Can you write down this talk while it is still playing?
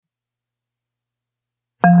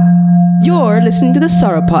You're listening to the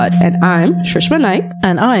Sauropod, and I'm Shrishma Naik.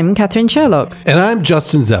 And I'm Catherine Sherlock. And I'm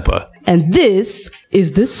Justin Zeppa. And this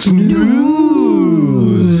is the Snooze.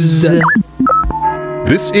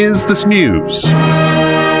 This is the Snooze.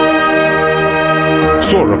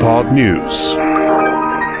 Sauropod News.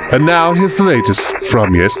 And now here's the latest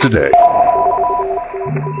from yesterday.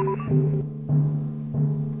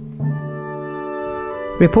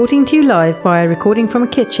 Reporting to you live via recording from a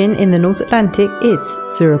kitchen in the North Atlantic, it's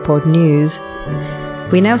Sauropod News.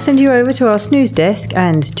 We now send you over to our snooze desk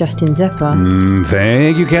and Justin Zeppa.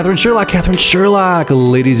 Thank you, Catherine Sherlock. Catherine Sherlock,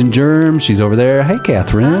 ladies and germs. She's over there. Hey,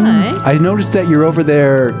 Catherine. Hi. I noticed that you're over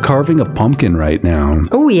there carving a pumpkin right now.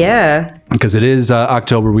 Oh, yeah. Because it is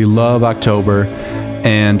October. We love October.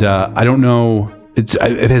 And I don't know...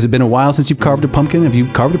 has it been a while since you've carved a pumpkin? Have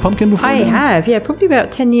you carved a pumpkin before? I have, yeah, probably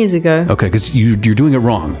about 10 years ago. Okay, because you're doing it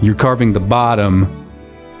wrong. You're carving the bottom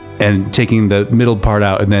and taking the middle part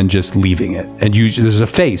out and then just leaving it. And there's a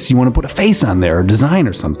face. You want to put a face on there, or design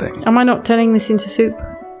or something. Am I not turning this into soup?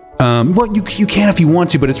 Well, you can if you want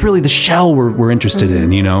to, but it's really the shell we're interested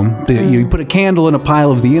in, you know? You put a candle in a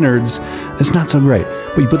pile of the innards, it's not so great.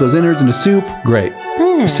 But you put those innards into soup, great.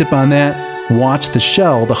 Sip on that. Watch the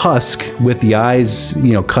shell, the husk, with the eyes,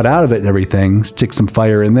 cut out of it and everything. Stick some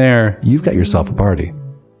fire in there. You've got yourself a party.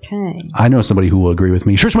 Okay. I know somebody who will agree with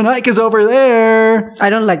me. Shrishma Naik is over there. I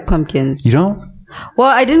don't like pumpkins. You don't? Well,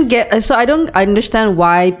 I don't understand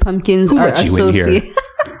why pumpkins Who are let you in here? associated.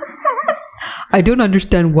 I don't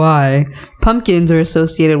understand why pumpkins are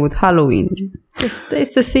associated with Halloween.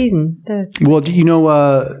 It's the season. Well, do you know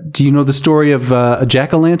the story of a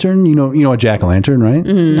jack-o'-lantern? You know a jack-o'-lantern, right?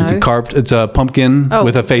 No. It's a pumpkin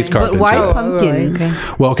with a face carved But why into it. pumpkin? Okay.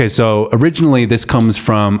 Well, okay, so originally this comes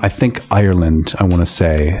from, I think, Ireland, I want to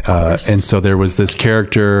say. And so there was this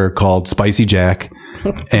character called Spicy Jack.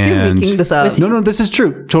 And making this up. No, this is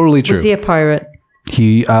true. Totally true. Was he a pirate?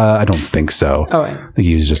 I don't think so. Oh, right. I think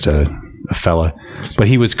he was just a fella. But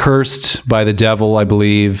he was cursed by the devil, I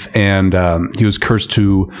believe, and he was cursed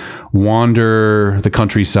to wander the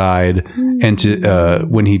countryside. And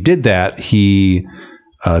when he did that, he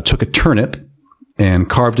took a turnip and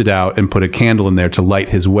carved it out and put a candle in there to light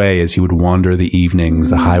his way as he would wander the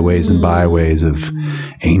evenings, the highways and byways of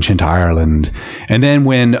ancient Ireland. And then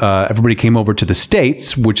when everybody came over to the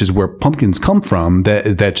States, which is where pumpkins come from,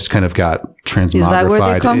 that just kind of got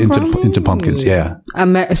transmogrified into pumpkins. Yeah.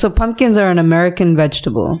 So pumpkins are an American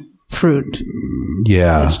fruit.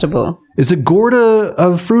 Yeah. Vegetable. Is a gourd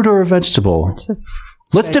a fruit or a vegetable?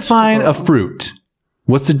 Let's define a fruit.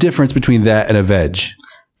 What's the difference between that and a veg?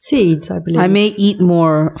 Seeds, I believe. I may eat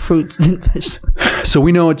more fruits than vegetables. So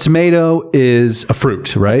we know a tomato is a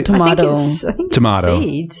fruit, right? Tomato. I think Tomato. it's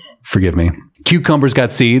seeds. Forgive me. Cucumber's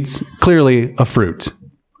got seeds. Clearly a fruit.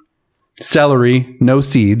 Celery, no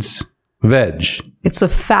seeds. Veg. It's a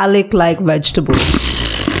phallic-like vegetable.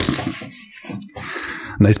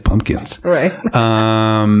 Nice pumpkins. Right.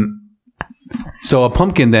 So a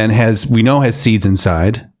pumpkin then has seeds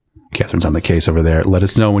inside. Catherine's on the case over there. Let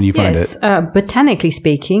us know when you find it. Botanically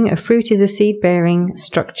speaking, a fruit is a seed-bearing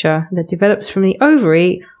structure that develops from the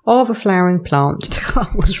ovary of a flowering plant.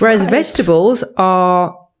 Whereas vegetables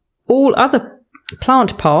are all other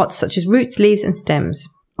plant parts, such as roots, leaves, and stems.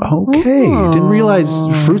 Okay. Didn't realize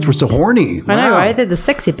fruits were so horny. I know, right? They're the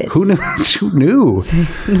sexy bits. Who knew?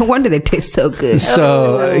 No wonder they taste so good.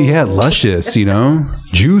 So, luscious,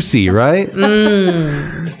 juicy, right?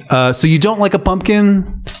 So you don't like a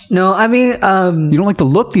pumpkin? No, I mean... you don't like the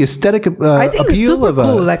look, the aesthetic I think it's appeal super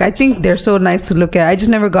cool. I think they're so nice to look at. I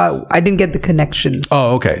didn't get the connection.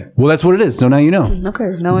 Oh, okay. Well, that's what it is. So now you know.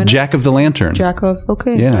 Okay, now I know. Jack of the Lantern.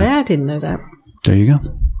 Okay. Yeah. I didn't know that. There you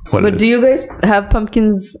go. But do you guys have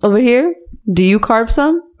pumpkins over here? Do you carve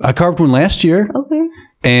some? I carved one last year. Okay.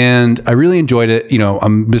 And I really enjoyed it.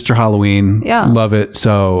 I'm Mr. Halloween. Yeah. Love it.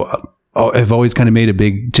 So I've always kind of made a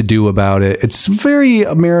big to-do about it. It's a very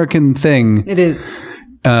American thing. It is.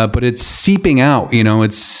 But it's seeping out,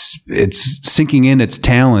 it's sinking in its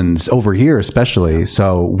talons over here, especially.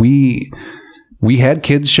 So we had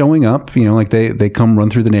kids showing up, like they come run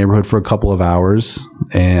through the neighborhood for a couple of hours,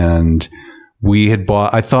 and we had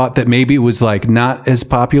I thought that maybe it was like not as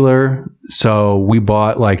popular. So we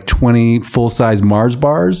bought like 20 full-size Mars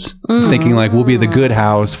bars, thinking like we'll be the good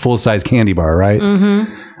house, full-size candy bar, right?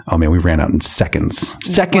 Mm-hmm. Oh man, we ran out in seconds.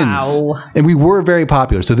 Wow. And we were very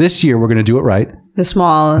popular. So this year we're going to do it right. The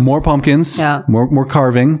small. More pumpkins. Yeah. More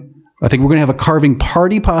carving. I think we're going to have a carving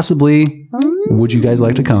party possibly. Would you guys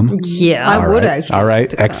like to come? Yeah. I would actually. All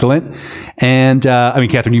right. Excellent. And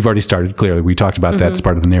Catherine, you've already started. Clearly, we talked about that as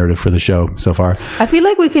part of the narrative for the show so far. I feel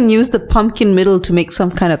like we can use the pumpkin middle to make some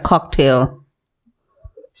kind of cocktail.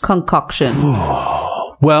 concoction.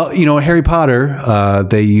 Well, Harry Potter,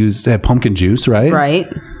 they had pumpkin juice, right? Right.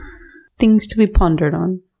 Things to be pondered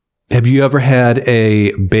on. Have you ever had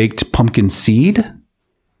a baked pumpkin seed?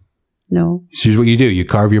 No. Here's what you do. You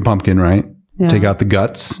carve your pumpkin, right? Yeah. Take out the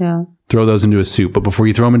guts. Yeah. Throw those into a soup. But before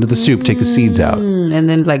you throw them into the soup, take the seeds out. And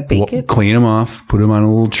then bake it? Clean them off. Put them on a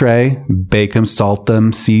little tray. Bake them, salt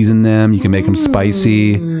them, season them. You can make them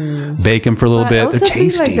spicy. Bake them for a little bit. They're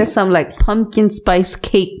tasty. There's some pumpkin spice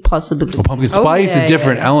cake possibility. Well, pumpkin spice is a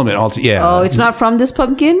different element. Oh, it's not from this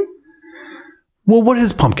pumpkin? Well, what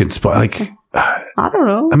is pumpkin spice? I don't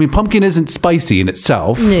know. I mean, pumpkin isn't spicy in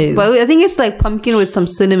itself. No. But I think it's pumpkin with some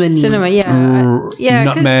cinnamon. Cinnamon, yeah.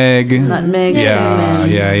 Nutmeg. Nutmeg. Yeah,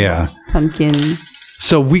 cinnamon, yeah. Pumpkin.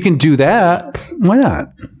 So we can do that. Why not?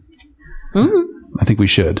 I think we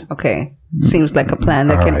should. Okay. Seems like a plan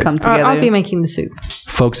that can right. come together. I'll be making the soup.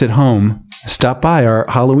 Folks at home, stop by our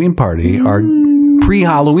Halloween party, our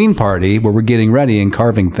pre-Halloween party where we're getting ready and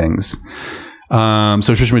carving things.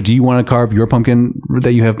 So Shrishma, do you want to carve your pumpkin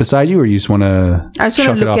that you have beside you, or you just want to I just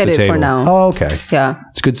want to look at it for now. Oh, okay. Yeah.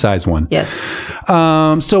 It's a good size one. Yes.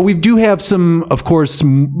 So we do have some, of course,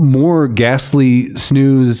 more ghastly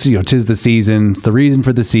snooze. 'Tis the season. It's the reason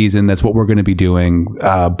for the season. That's what we're going to be doing.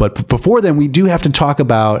 But before then, we do have to talk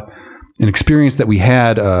about an experience that we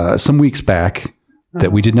had some weeks back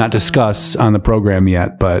that we did not discuss on the program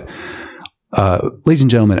yet. But ladies and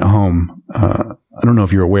gentlemen at home, I don't know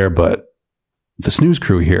if you're aware, but the snooze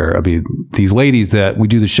crew here, I mean, these ladies that we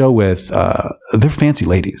do the show with, they're fancy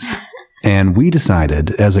ladies. And we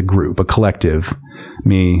decided as a group, a collective,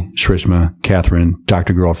 me, Shrishma, Catherine,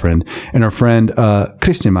 Dr. Girlfriend, and our friend,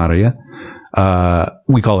 Christian Maria,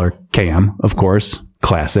 we call her KM, of course,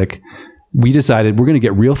 classic. We decided we're going to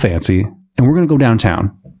get real fancy and we're going to go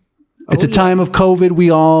downtown. It's a time of COVID. We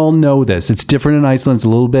all know this. It's different in Iceland. It's a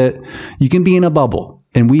little bit, you can be in a bubble.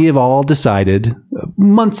 And we have all decided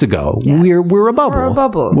months ago, we're a bubble. We're a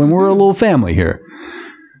bubble. When we're a little family here.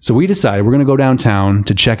 So we decided we're going to go downtown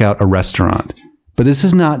to check out a restaurant. But this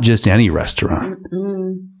is not just any restaurant.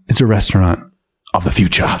 It's a restaurant of the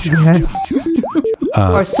future. Yes.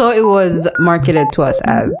 Or so it was marketed to us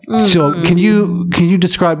as. So can you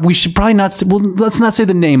describe, we should probably not, let's not say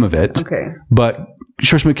the name of it. Okay. But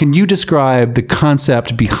Shrishma, can you describe the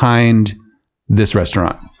concept behind this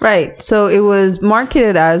restaurant? Right. So it was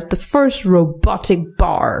marketed as the first robotic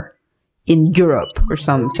bar in Europe or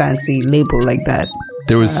some fancy label like that.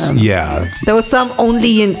 There was, There was some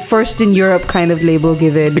only first in Europe kind of label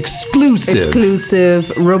given. Exclusive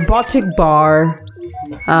robotic bar.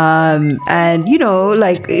 And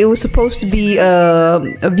it was supposed to be a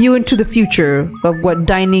view into the future of what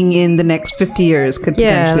dining in the next 50 years could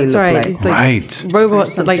potentially look like. It's right.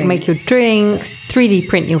 Robots that make your drinks, 3D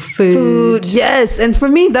print your food. Yes. And for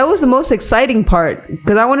me, that was the most exciting part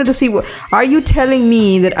because I wanted to see are you telling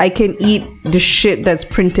me that I can eat the shit that's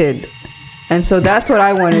printed? And so that's what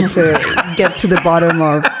I wanted to get to the bottom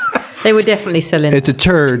of. They were definitely selling. It's a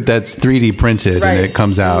turd that's 3D printed and it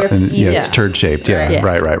comes out and it's turd shaped. Yeah.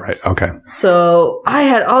 Right. Okay. So I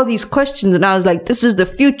had all these questions and I was like, this is the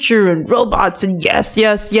future and robots and yes.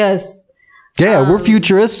 Yeah, we're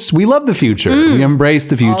futurists. We love the future. We embrace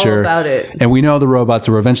the future. All about it. And we know the robots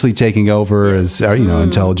are eventually taking over as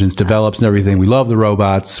intelligence develops and everything. We love the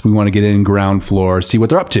robots. We want to get in ground floor, see what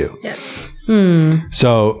they're up to. Yes.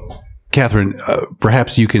 So, Catherine,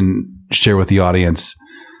 perhaps you can share with the audience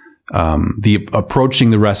the approaching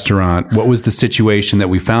the restaurant. What was the situation that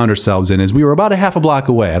we found ourselves in? As we were about a half a block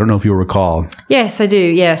away. I don't know if you'll recall. Yes, I do.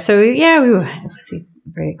 Yeah. So we were obviously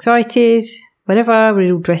very excited. Whatever. We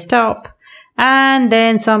were all dressed up, and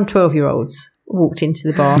then some 12-year-olds walked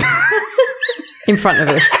into the bar in front of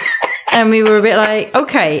us, and we were a bit like,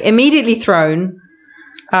 okay, immediately thrown.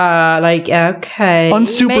 Okay,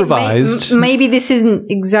 unsupervised. Maybe this isn't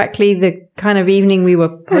exactly the kind of evening we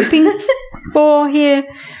were hoping for here.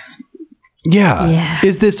 Yeah.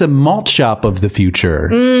 Is this a malt shop of the future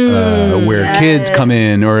where kids come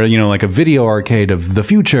in or, like a video arcade of the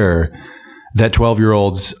future that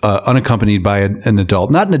 12-year-olds unaccompanied by an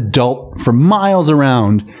adult, not an adult for miles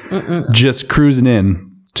around, just cruising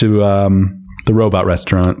in to the robot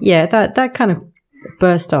restaurant. Yeah, that kind of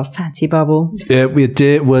burst our fancy bubble.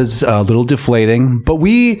 It was a little deflating, but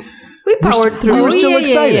we powered through. We were still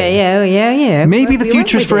excited. Yeah. Maybe the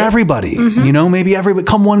future's for everybody. Maybe everybody,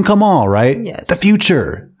 come one, come all, right? Yes. The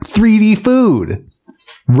future, 3D food,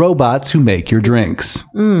 robots who make your drinks.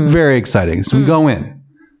 Very exciting. So we go in.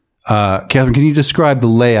 Catherine, can you describe the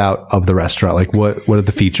layout of the restaurant? Like what are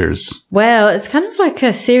the features? Well, it's kind of like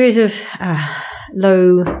a series of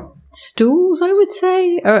low stools, I would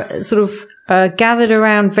say, sort of gathered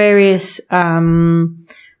around various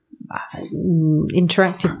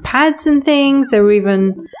interactive pads and things. There were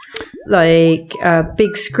even like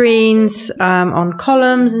big screens on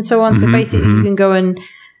columns and so on. So basically, you can go and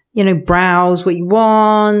browse what you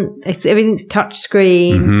want. Everything's touch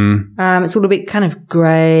screen. It's all a bit kind of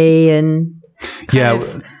grey and kind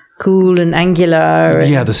of cool and angular.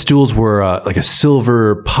 And the stools were like a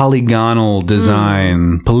silver polygonal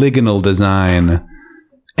design,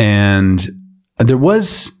 and there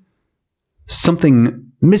was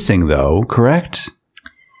something missing, though. Correct?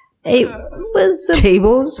 It was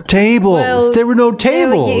tables. Well, there were no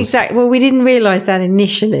tables. Exactly. Well, we didn't realize that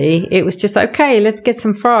initially. It was just like, okay, let's get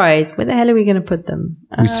some fries. Where the hell are we going to put them?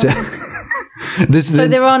 We said. So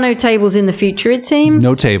there are no tables in the future, it seems.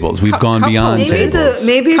 No tables. We've gone beyond tables.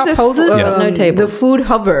 Maybe cup holders, but no tables. The food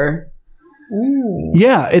hover.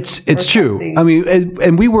 Yeah, it's true. Something. I mean,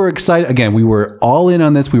 and we were excited. Again, we were all in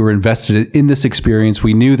on this. We were invested in this experience.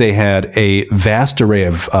 We knew they had a vast array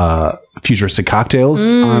of futuristic cocktails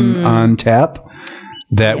on tap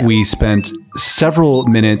that we spent several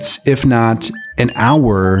minutes, if not an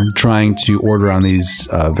hour, trying to order on these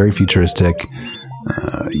very futuristic,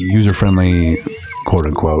 user-friendly,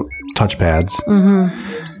 quote-unquote, touchpads.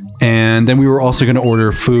 And then we were also going to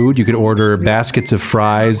order food. You could order baskets of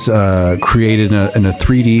fries created in a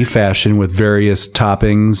 3D fashion with various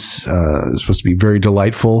toppings. It was supposed to be very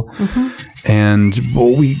delightful. And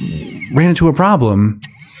we ran into a problem.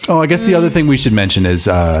 Oh, I guess the other thing we should mention is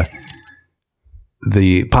the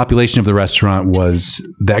population of the restaurant was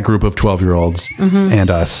that group of 12-year-olds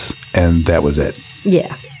and us, and that was it.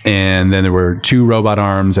 Yeah. And then there were 2 robot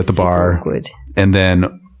arms at the bar. Awkward. And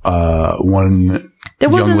then one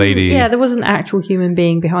young lady. Yeah, there was an actual human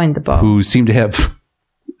being behind the bar who seemed to have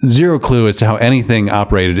zero clue as to how anything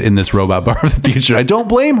operated in this robot bar of the future. I don't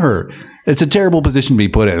blame her. It's a terrible position to be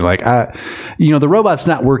put in. Like, the robot's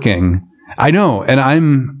not working. I know. And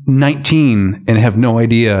I'm 19 and have no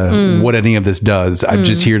idea what any of this does. I'm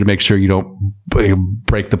just here to make sure you don't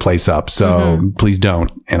break the place up. So please don't.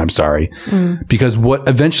 And I'm sorry. Because what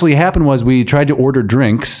eventually happened was we tried to order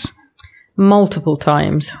drinks. Multiple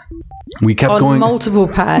times. We kept going. On multiple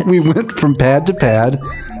pads. We went from pad to pad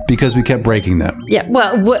because we kept breaking them. Yeah,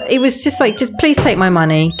 well, it was just like, just please take my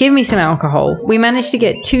money. Give me some alcohol. We managed to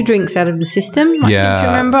get 2 drinks out of the system, I seem to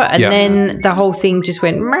remember. And then the whole thing just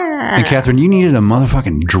went, meh. And Catherine, you needed a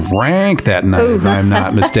motherfucking drink that night, if I'm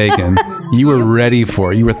not mistaken. You were ready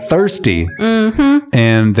for it. You were thirsty.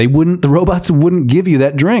 And the robots wouldn't give you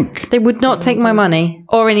that drink. They would not take my money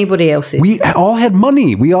or anybody else's. We all had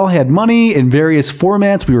money. We all had money in various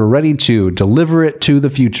formats. We were ready to deliver it to the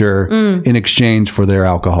future in exchange for their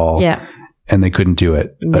alcohol. Yeah. And they couldn't do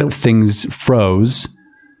it. Nope. Things froze.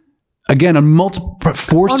 Again, on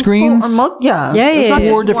 4 screens? 4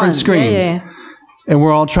 different screens. Yeah. And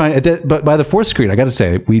we're all trying, but by the 4th screen, I got to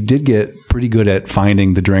say, we did get pretty good at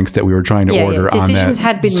finding the drinks that we were trying to order on that Decisions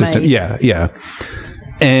had been system. made. Yeah.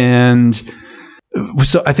 And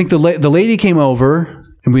so I think the lady came over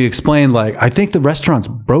and we explained, like, I think the restaurant's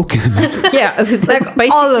broken. Yeah, that's basically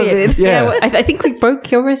all of it. Yeah. I think we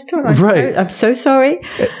broke your restaurant. I'm so sorry.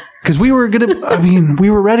 Because we were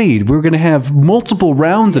we were ready. We were going to have multiple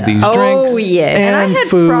rounds of these drinks. Oh, yeah. And I had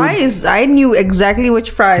food. fries. I knew exactly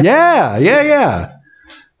which fries. Yeah.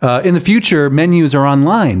 In the future, menus are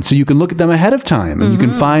online, so you can look at them ahead of time, and you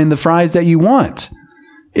can find the fries that you want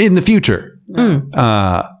in the future.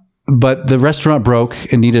 But the restaurant broke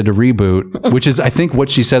and needed a reboot, which is, I think,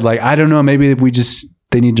 what she said. Like, I don't know, maybe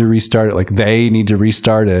they need to restart it. Like, they need to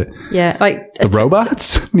restart it. Yeah, like the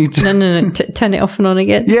robots need to. No. Turn it off and on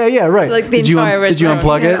again. Yeah, right. Like the did you entire did you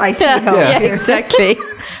unplug it? IT help. Yeah, exactly.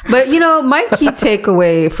 But my key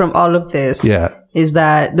takeaway from all of this is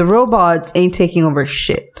that the robots ain't taking over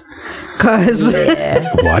shit. Because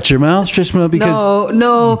watch your mouth, Trishma, because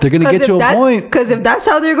no, they're going to get to a point. Because if that's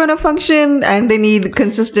how they're going to function, and they need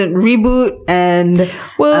consistent reboot and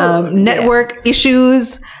network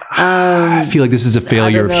issues. I feel like this is a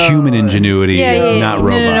failure of human ingenuity, not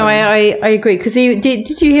robots. No, I agree. Because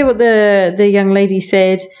did you hear what the young lady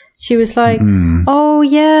said? She was like, "Oh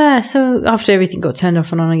yeah." So after everything got turned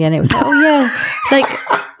off and on again, it was like, "Oh yeah," like,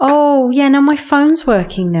 "Oh yeah." No, my phone's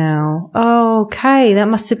working now. Oh, okay, that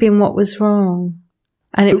must have been what was wrong.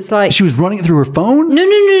 And it was like she was running it through her phone.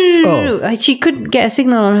 No. She couldn't get a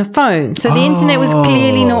signal on her phone, so the internet was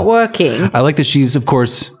clearly not working. I like that she's, of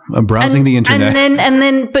course, browsing the internet, and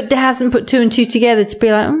then, but hasn't put 2 and 2 together to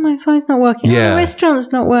be like, oh, my phone's not working. Yeah. Oh, the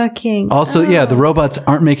restaurant's not working. Also, the robots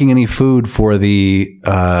aren't making any food for the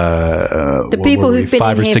people who've been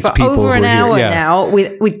 5 in or here 6 for people over an hour here. now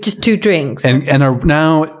with just 2 drinks, and are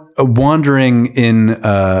now wandering in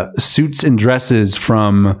suits and dresses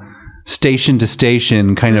from station to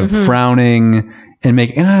station, kind of frowning and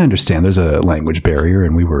making. And I understand there's a language barrier,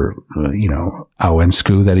 and we were,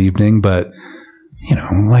 Auensku that evening, but.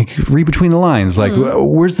 Like read between the lines, like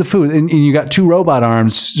where's the food? And you got two robot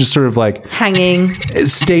arms just sort of like hanging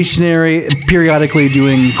stationary, periodically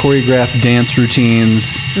doing choreographed dance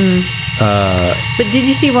routines. But did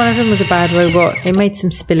you see one of them was a bad robot? It made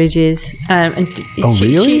some spillages.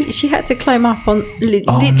 Really? She had to climb up on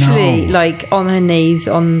literally like on her knees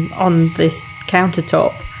on this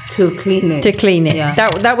countertop to clean it. Yeah.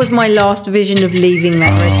 That was my last vision of leaving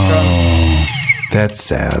that restaurant. That's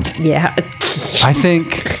sad. Yeah. I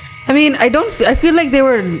think. I mean, I feel like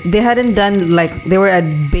they hadn't done, like, they were at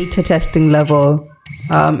beta testing level.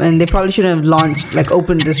 And they probably shouldn't have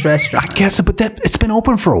opened this restaurant. I guess, but it's been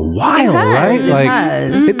open for a while, right? It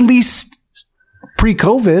has. At least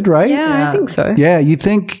pre-COVID, right? Yeah, I think so. Yeah, you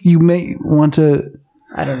think you may want to.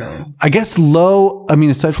 I don't know. I guess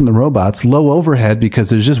aside from the robots, low overhead because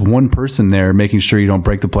there's just one person there making sure you don't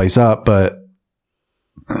break the place up. But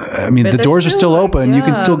the doors are still open. You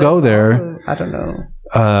can still go there. I don't know.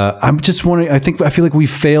 I'm just wondering. I feel like we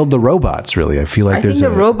failed the robots. Really, I feel like the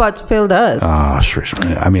robots failed us.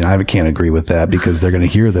 I mean, I can't agree with that because they're going to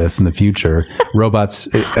hear this in the future. Robots.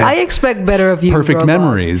 I expect better of you. Perfect robots.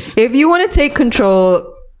 Memories. If you want to take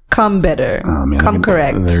control, come better. Oh, man, come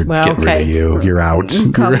correct. They're getting rid of you. You're out.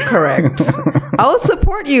 Come correct. I'll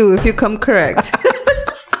support you if you come correct.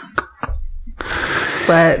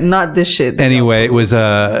 But not this shit. Anyway, it was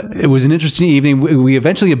an interesting evening. We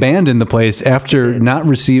eventually abandoned the place after not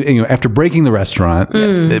receiving, after breaking the restaurant,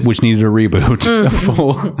 which needed a reboot, a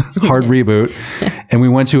full hard reboot, and we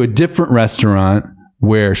went to a different restaurant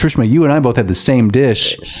where Shrishma, you and I both had the same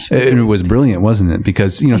dish, and it was brilliant, wasn't it?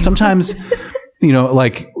 Because sometimes,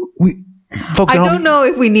 folks. I don't know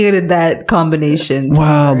if we needed that combination.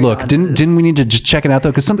 Well, look, didn't we need to just check it out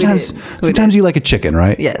though? Because sometimes you like a chicken,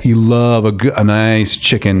 right? Yes. You love a nice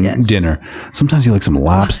chicken dinner. Sometimes you like some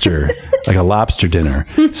lobster, like a lobster dinner.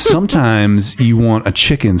 Sometimes you want a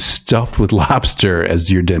chicken stuffed with lobster as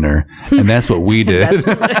your dinner, and that's what we did.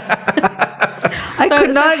 I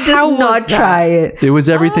could not try it. It was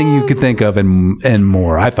everything you could think of and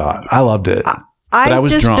more. I thought I loved it. I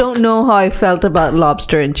just don't know how I felt about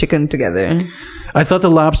lobster and chicken together. I thought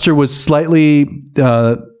the lobster was slightly,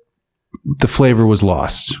 the flavor was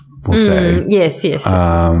lost, we'll say. Yes.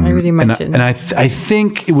 I really imagine. And I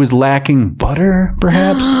think it was lacking butter,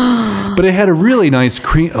 perhaps. But it had a really nice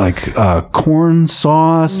corn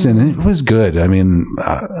sauce, and it was good. I mean,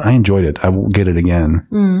 I enjoyed it. I will get it again.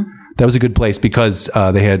 That was a good place because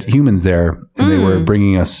they had humans there, and they were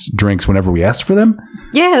bringing us drinks whenever we asked for them.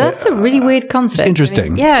 Yeah, that's a really weird concept.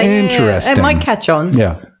 Interesting. Interesting. It might catch on.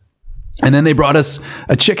 Yeah. And then they brought us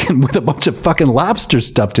a chicken with a bunch of fucking lobster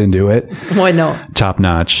stuffed into it. Why not? Top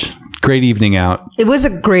notch. Great evening out. It was a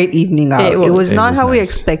great evening out. It was not how we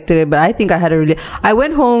expected it, but I think I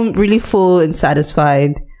went home really full and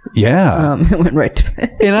satisfied. Yeah. I went right to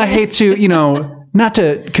bed. And I hate to, not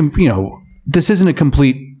to, this isn't a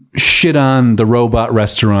complete shit on the robot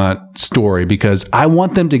restaurant story because I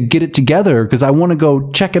want them to get it together because I want to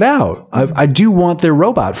go check it out. I do want their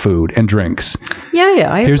robot food and drinks.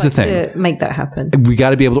 Yeah. Here's the thing. To make that happen. We got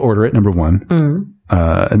to be able to order it, number one.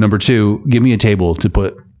 And number two, give me a table to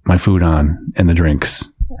put my food on and the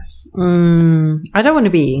drinks. Yes. I don't want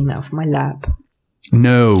to be eating that for my lab.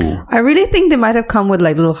 No. I really think they might have come with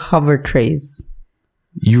little hover trays.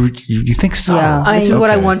 You think so? Yeah, this is what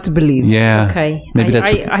I want to believe. Yeah. Okay. Maybe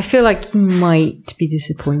I feel like you might be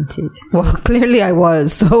disappointed. Well, clearly I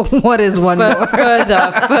was. So what is one more?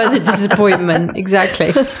 Further disappointment.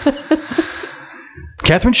 Exactly.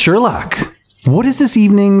 Catherine Sherlock, what is this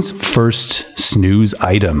evening's first snooze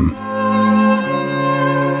item?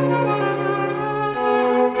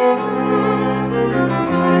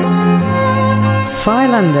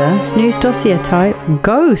 File under snooze dossier type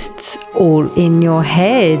ghosts all in your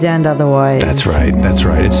head and otherwise. That's right.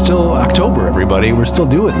 It's still October, everybody. We're still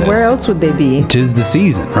doing this. Where else would they be? 'Tis the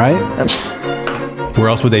season, right? Where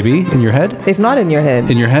else would they be? In your head? If not in your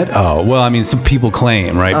head. In your head? Oh, well, I mean, some people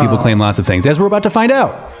claim, right? People claim lots of things. As we're about to find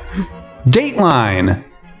out. Dateline,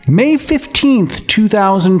 May 15th,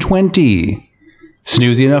 2020.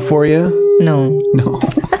 Snoozy enough for you? No.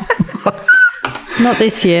 Not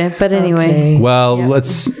this year, but anyway. Okay. Well, let's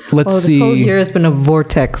see. This whole year has been a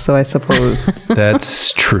vortex, so I suppose.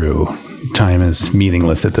 That's true. Time is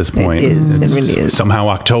meaningless at this point. It is. It really is. Somehow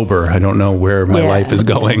October. I don't know where my life is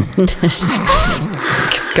going.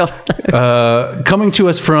 God. Coming to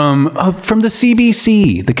us from the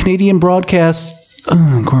CBC, the Canadian Broadcast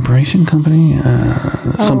corporation company,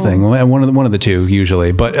 something. One of the two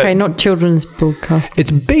usually, but Okay, not children's broadcast.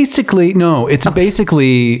 it's basically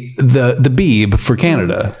basically the Beeb for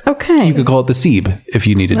Canada. Okay. You could call it the Seeb if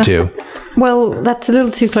you needed to. Well, that's a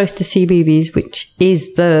little too close to CBeebies, which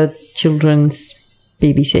is the children's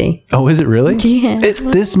BBC. Oh, is it really? Yeah.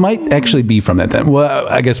 This might actually be from that then. Well,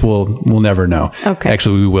 I guess we'll never know. Okay.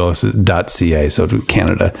 Actually, we will. It's .ca, so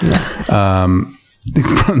Canada. From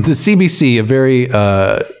the CBC, a very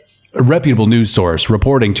reputable news source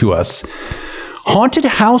reporting to us, haunted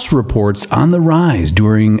house reports on the rise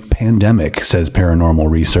during pandemic, says paranormal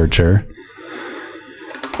researcher.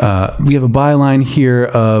 We have a byline here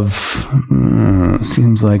of,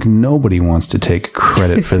 seems like nobody wants to take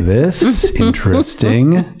credit for this.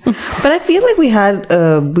 Interesting. But I feel like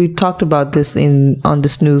we talked about this on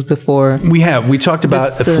this news before. We talked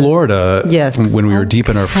about Florida. Yes. When we were deep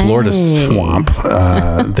in our Florida swamp.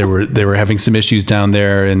 They were having some issues down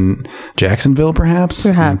there in Jacksonville, perhaps?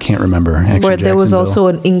 I can't remember. Actually, where there was also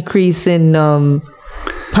an increase in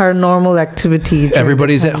paranormal activity.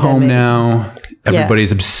 Everybody's at home now.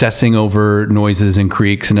 Everybody's obsessing over noises and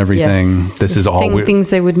creaks and everything. Yes. This is all things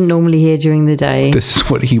they wouldn't normally hear during the day. This is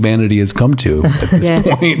what humanity has come to at this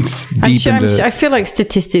point. Deep into. I feel like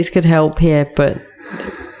statistics could help here, but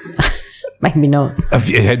maybe not.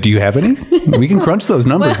 Do you have any? We can crunch those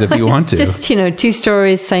numbers if you want to. Just 2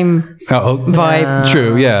 stories, same vibe. Yeah.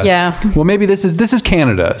 True. Yeah. Yeah. Well, maybe this is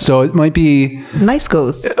Canada, so it might be nice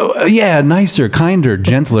ghosts. Nicer, kinder,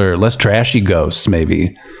 gentler, less trashy ghosts.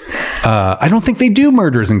 Maybe. I don't think they do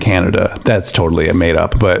murders in Canada. That's totally a made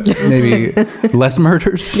up, but maybe less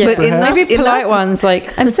murders. Yeah, but maybe polite ones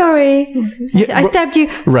like, I'm sorry, I stabbed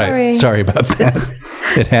you. Right. Sorry about that.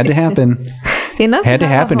 It had to happen. Enough had to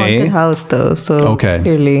happen, a haunted house though. So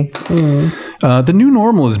clearly, the new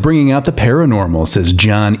normal is bringing out the paranormal, says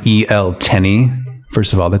John E.L. Tenney.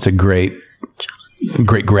 First of all, that's a great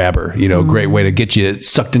grabber. Great way to get you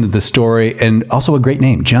sucked into the story, and also a great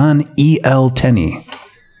name, John E.L. Tenney.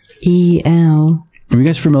 E.L. Are you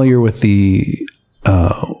guys familiar with the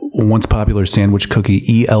once popular sandwich cookie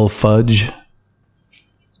E.L. Fudge?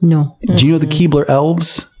 No. Do you know the Keebler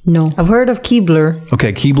Elves? No. I've heard of Keebler.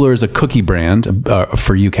 Okay, Keebler is a cookie brand,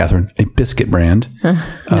 for you, Catherine, a biscuit brand.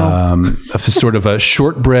 Of sort of a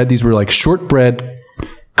shortbread. These were like shortbread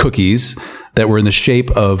cookies that were in the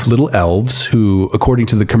shape of little elves who, according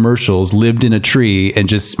to the commercials, lived in a tree and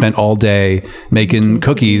just spent all day making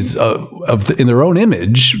cookies in their own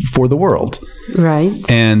image for the world. Right.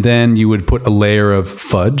 And then you would put a layer of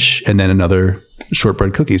fudge and then another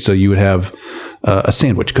shortbread cookie. So you would have a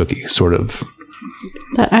sandwich cookie, sort of.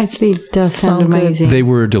 That actually does sound amazing. They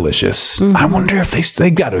were delicious. Mm-hmm. I wonder if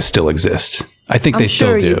they got to still exist. I think they still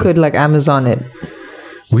do. I'm sure you could Amazon it.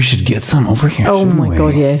 We should get some over here. Oh my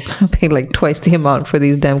God, yes. I paid twice the amount for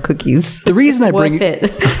these damn cookies. The reason I bring it,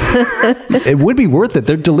 it would be worth it.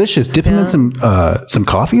 They're delicious. Dip them in some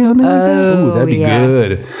coffee or something like that. Ooh, that'd be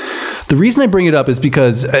good. The reason I bring it up is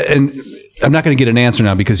because, and I'm not going to get an answer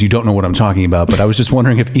now because you don't know what I'm talking about, but I was just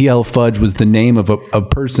wondering if E.L. Fudge was the name of a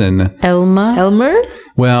person. Elmer?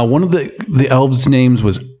 Well, one of the elves' names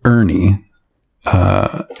was Ernie.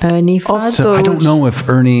 Ernie Fudge. Also, I don't know if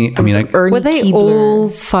Ernie. Were they Keebler. All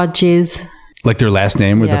Fudges? Like their last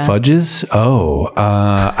name were the Fudges? Oh,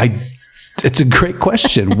 it's a great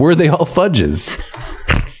question. Were they all Fudges?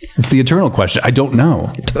 It's the eternal question. I don't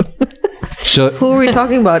know. Who are we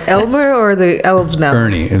talking about? Elmer or the elves now?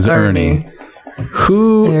 Ernie. It was Ernie.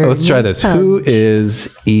 Let's try this. Fudge. Who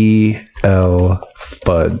is E.L.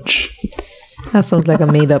 Fudge? That sounds like a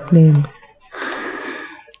made up name.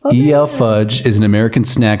 E.L. Fudge is an American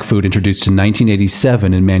snack food introduced in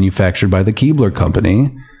 1987 and manufactured by the Keebler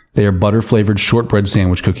Company. They are butter-flavored shortbread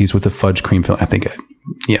sandwich cookies with a fudge cream filling.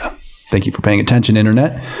 Thank you for paying attention,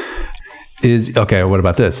 Internet. What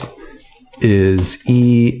about this? Is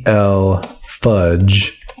E.L.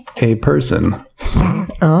 Fudge a person?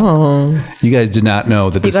 Oh. You guys did not know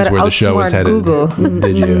that this is where the show is headed. Google.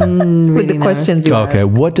 Did you? With the questions you asked.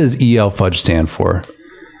 What does E.L. Fudge stand for?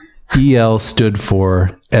 E.L. stood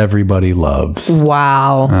for Everybody Loves.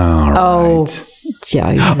 Wow. All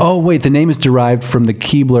right. Oh, wait. The name is derived from the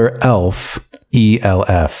Keebler elf,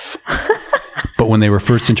 ELF. But when they were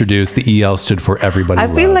first introduced, the EL stood for Everybody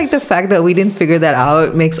Loves. I feel like the fact that we didn't figure that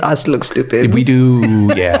out makes us look stupid. We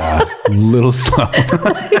do, yeah. Little slow.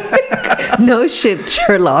 No shit,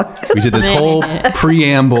 Sherlock. We did this whole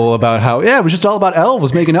preamble about how, it was just all about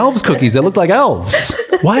elves making elves cookies that looked like elves.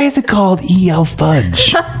 Why is it called E.L.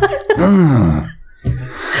 Fudge?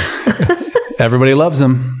 Everybody loves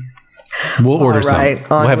them. We'll order some.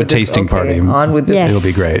 We'll have a tasting party. On with this It'll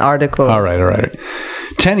be great. Article. All right.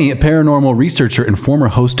 Tenny, a paranormal researcher and former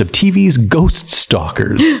host of TV's Ghost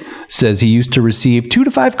Stalkers, says he used to receive 2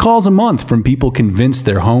 to 5 calls a month from people convinced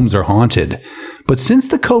their homes are haunted. But since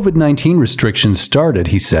the COVID-19 restrictions started,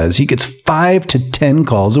 he says he gets 5 to 10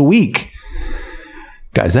 calls a week.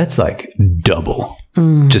 Guys, that's like double.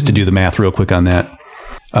 Just to do the math real quick on that.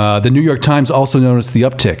 The New York Times also noticed the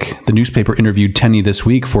uptick. The newspaper interviewed Tenny this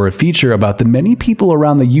week for a feature about the many people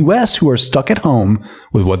around the U.S. who are stuck at home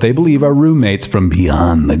with what they believe are roommates from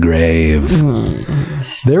beyond the grave.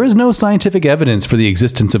 There is no scientific evidence for the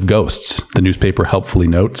existence of ghosts, the newspaper helpfully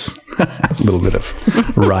notes. A little bit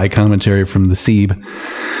of wry commentary from the Seeb.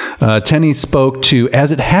 Tenny spoke to As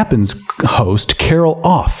It Happens host Carol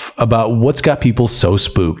Off about what's got people so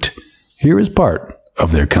spooked. Here is part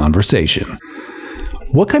of their conversation.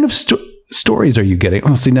 What kind of stories are you getting?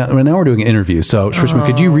 Oh, see, now we're doing an interview. So, Shrishma,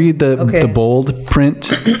 could you read the bold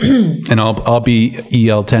print? And I'll be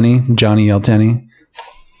E.L. Tenny, Johnny E.L. Tenny.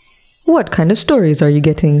 What kind of stories are you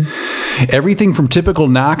getting? Everything from typical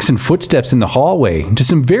knocks and footsteps in the hallway to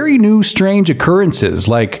some very new, strange occurrences,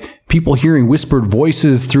 like people hearing whispered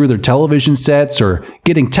voices through their television sets or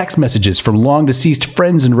getting text messages from long-deceased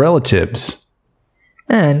friends and relatives.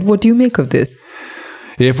 And what do you make of this?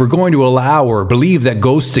 If we're going to allow or believe that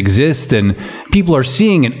ghosts exist, then people are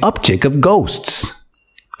seeing an uptick of ghosts.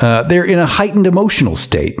 They're in a heightened emotional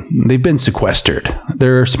state. They've been sequestered.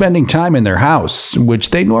 They're spending time in their house,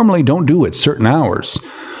 which they normally don't do at certain hours.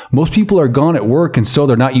 Most people are gone at work, and so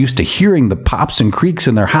they're not used to hearing the pops and creaks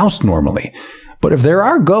in their house normally. But if there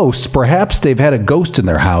are ghosts, perhaps they've had a ghost in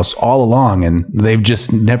their house all along, and they've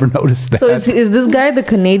just never noticed that. So is this guy the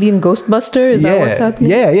Canadian Ghostbuster? Is that what's happening?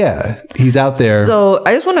 Yeah. He's out there. So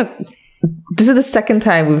I just want to... This is the second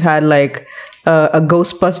time we've had like a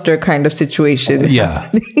Ghostbuster kind of situation. Yeah.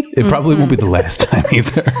 It probably won't be the last time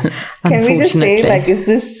either. Can we just say, like, is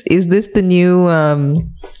this the new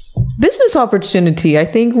business opportunity? I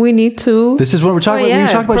think we need to... This is what we're talking about.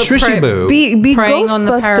 We talked about Shrishibu. Be preying on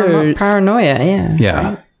the paranoia, Yeah.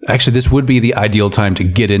 Right. Actually, this would be the ideal time to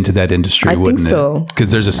get into that industry, wouldn't it? I think so. Because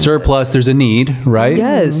there's a surplus, there's a need, right?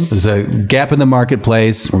 Yes. There's a gap in the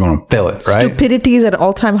marketplace. We're going to fill it, right? Stupidity is at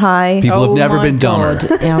all-time high. People have never been dumber.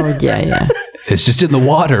 Oh, yeah. It's just in the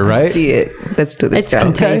water, right? See it. Let's do this. It's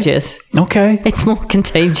contagious. Okay. It's more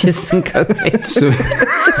contagious than COVID. So,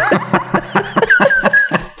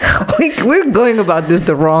 We're going about this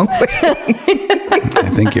the wrong way.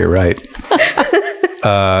 I think you're right.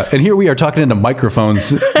 And here we are talking into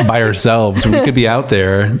microphones by ourselves. We could be out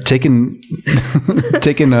there taking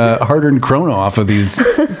a hard-earned chrono off of these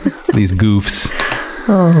goofs.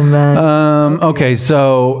 Oh man. Okay,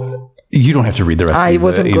 so you don't have to read the rest. I of these,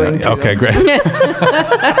 wasn't going to. Okay, great.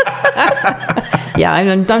 Yeah,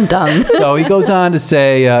 I'm done. So he goes on to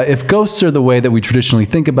say, if ghosts are the way that we traditionally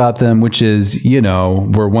think about them, which is,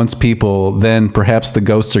 we're once people, then perhaps the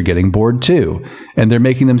ghosts are getting bored too. And they're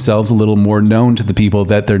making themselves a little more known to the people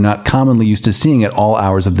that they're not commonly used to seeing at all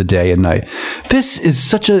hours of the day and night. This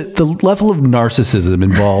is the level of narcissism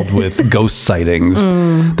involved with ghost sightings.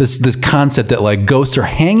 This concept that like ghosts are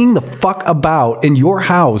hanging the fuck about in your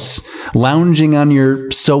house, lounging on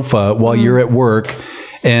your sofa while you're at work.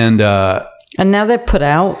 And now they're put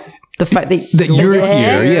out. The fact that you're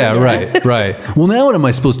here. Yeah, right. Well, now what am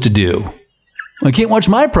I supposed to do? I can't watch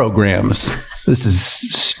my programs. This is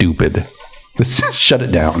stupid. Shut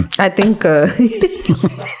it down. I think...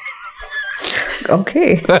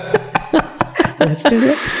 Okay. Let's do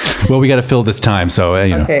that. Well, we got to fill this time, so,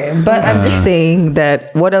 Okay, but I'm just saying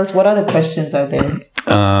that... What else? What other questions are there?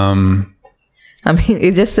 I mean,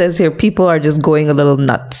 it just says here, people are just going a little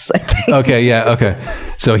nuts, I think. Okay.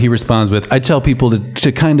 So he responds with, I tell people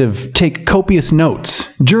to kind of take copious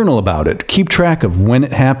notes, journal about it, keep track of when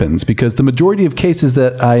it happens, because the majority of cases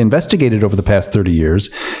that I investigated over the past 30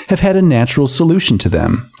 years have had a natural solution to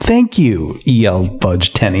them. Thank you, E.L.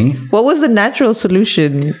 Fudge Tenny. What was the natural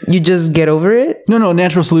solution? You just get over it? No,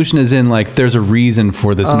 natural solution is in like, there's a reason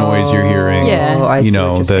for this noise you're hearing. Yeah.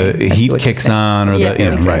 The heat kicks on or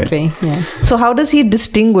exactly. Right. Yeah. So how does he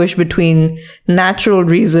distinguish between natural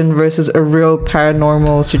reason versus a real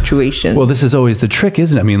paranormal situation? Well, this is always the trick,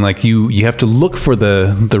 isn't it? I mean, like you have to look for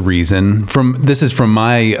the reason. This is from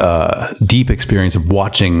my deep experience of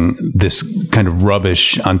watching this kind of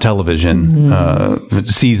rubbish on television.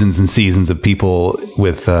 Seasons and seasons of people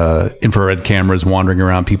with infrared cameras wandering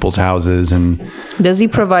around people's houses. And does he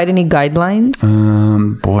provide any guidelines?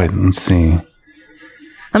 Boy, let's see.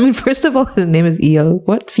 I mean, first of all, his name is E.L.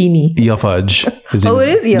 What? Feeney? E.L. Fudge. It is E.L.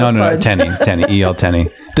 Fudge. No, Tenny. E.L. Tenny.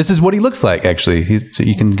 This is what he looks like, actually. So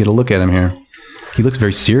you can get a look at him here. He looks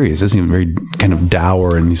very serious, isn't he? Very kind of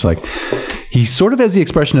dour, and he's sort of has the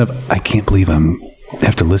expression of, I can't believe I'm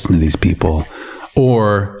have to listen to these people,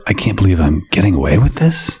 or I can't believe I'm getting away with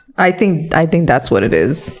this. I think that's what it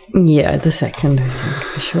is. Yeah, the second, I think,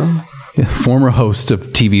 for sure. Yeah, former host of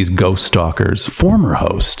TV's Ghost Stalkers. Former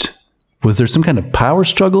host. Was there some kind of power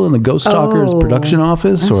struggle in the Ghost Stalkers production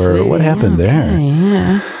office, or what happened there?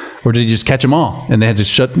 Yeah. Or did he just catch them all and they had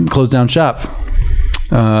to close down shop?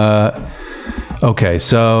 Okay,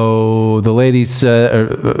 so the lady said,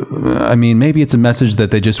 maybe it's a message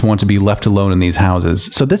that they just want to be left alone in these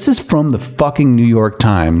houses. So this is from the fucking New York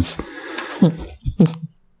Times.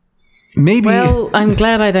 Maybe. Well, I'm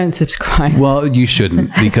glad I don't subscribe. Well, you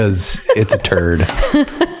shouldn't, because it's a turd.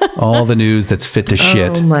 All the news that's fit to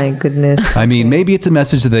shit. Oh my goodness. I mean, maybe it's a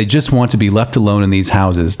message that they just want to be left alone in these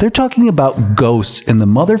houses. They're talking about ghosts in the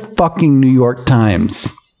motherfucking New York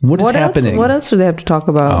Times. What is happening? What else do they have to talk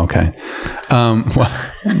about? Oh, okay.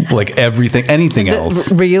 Like anything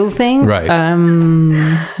else. Real things? Right.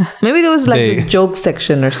 Maybe there was a joke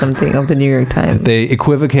section or something of the New York Times. They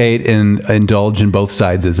equivocate and indulge in both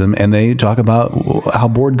sidesism, and they talk about how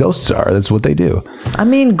bored ghosts are. That's what they do. I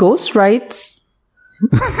mean, ghost rights.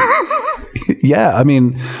 Yeah, I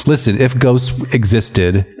mean, listen, if ghosts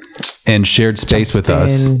existed and shared space with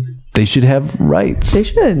us, they should have rights. They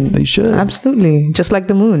should. Absolutely. Just like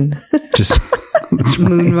the moon. That's right.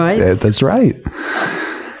 Moon rights. That's right.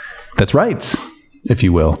 That's rights, if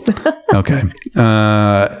you will. Okay.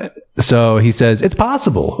 So he says, it's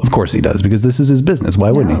possible. Of course he does, because this is his business. Why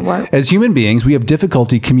wouldn't he? Why? As human beings, we have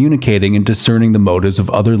difficulty communicating and discerning the motives of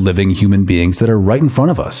other living human beings that are right in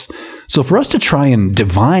front of us. So for us to try and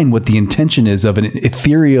divine what the intention is of an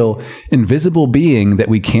ethereal, invisible being that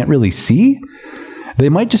we can't really see, they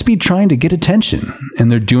might just be trying to get attention, and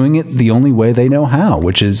they're doing it the only way they know how,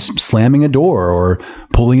 which is slamming a door or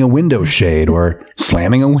pulling a window shade or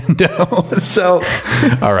slamming a window. So,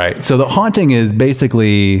 all right. So the haunting is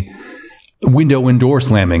basically window and door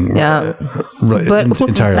slamming. Yeah. But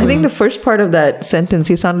entirely. I think the first part of that sentence,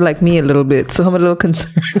 he sounded like me a little bit, so I'm a little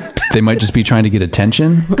concerned. They might just be trying to get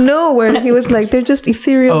attention? No, where he was like, they're just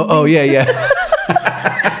ethereal. Oh, yeah.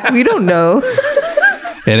 We don't know.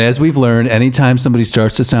 And as we've learned, anytime somebody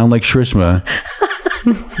starts to sound like Shrishma,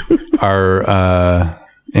 our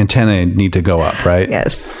antennae need to go up, right?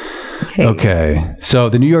 Yes. Hey. Okay. So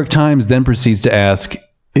the New York Times then proceeds to ask,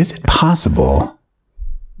 is it possible, ...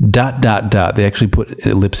 They actually put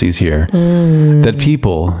ellipses here, that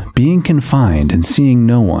people being confined and seeing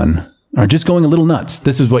no one are just going a little nuts?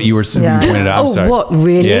 This is what you pointed out. I'm sorry. What,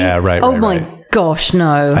 really? Yeah, right. My gosh,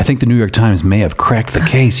 no. I think the New York Times may have cracked the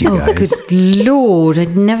case, you guys. Good Lord.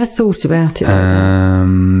 I'd never thought about it.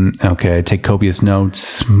 Okay, take copious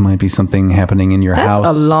notes. Might be something happening in your house.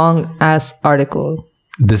 That's a long-ass article.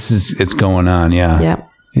 It's going on, yeah. Yeah.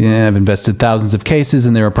 Yeah, I've invested thousands of cases,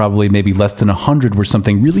 and there are probably maybe less than 100 where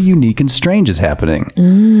something really unique and strange is happening.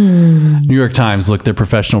 New York Times, look, their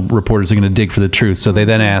professional reporters are going to dig for the truth. So they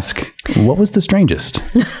then ask, what was the strangest?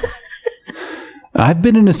 I've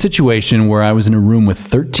been in a situation where I was in a room with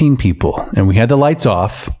 13 people, and we had the lights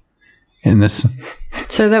off. And this.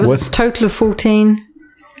 So that was a total of 14?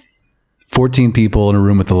 14 people in a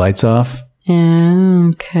room with the lights off. Yeah,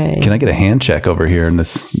 okay. Can I get a hand check over here in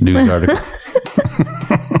this news article?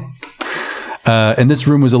 And this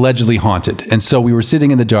room was allegedly haunted. And so we were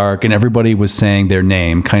sitting in the dark, and everybody was saying their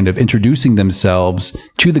name, kind of introducing themselves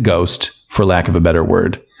to the ghost, for lack of a better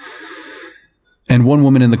word. And one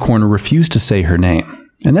woman in the corner refused to say her name.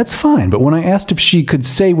 And that's fine. But when I asked if she could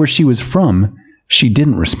say where she was from, she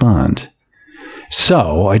didn't respond.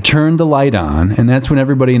 So I turned the light on, and that's when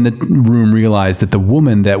everybody in the room realized that the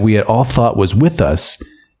woman that we had all thought was with us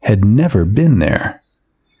had never been there.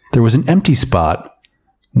 There was an empty spot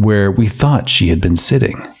where we thought she had been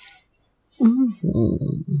sitting.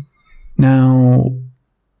 Mm-hmm. Now,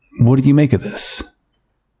 what do you make of this?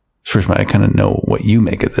 First, I kind of know what you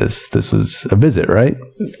make of this. This was a visit, right?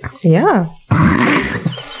 Yeah.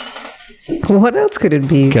 What else could it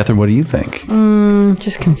be? Catherine, what do you think?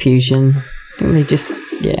 Just confusion. I think they just,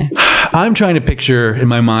 yeah. I'm trying to picture in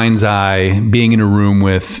my mind's eye being in a room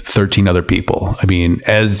with 13 other people. I mean,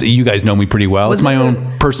 as you guys know me pretty well, it's my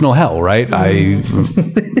own personal hell, right?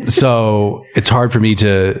 So it's hard for me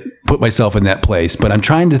to put myself in that place. But I'm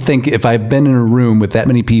trying to think, if I've been in a room with that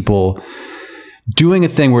many people doing a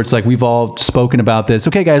thing where it's like, we've all spoken about this.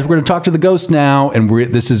 Okay, guys, we're going to talk to the ghost now. And we're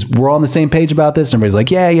all on the same page about this. And everybody's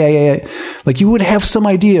like, yeah. Like, you would have some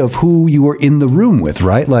idea of who you were in the room with,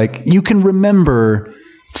 right? Like, you can remember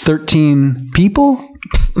 13 people?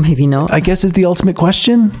 Maybe not. I guess is the ultimate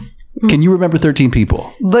question. Can you remember 13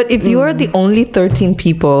 people? But if you're the only 13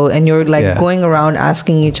 people and you're like going around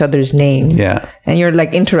asking each other's name, and you're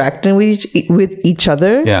like interacting with each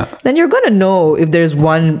other, then you're gonna know if there's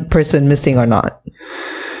one person missing or not.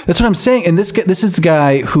 That's what I'm saying. And this is the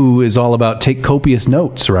guy who is all about take copious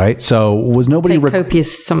notes, right? So was nobody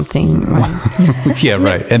copious something? Right? Yeah,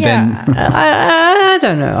 right. And then I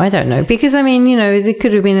don't know because I mean, there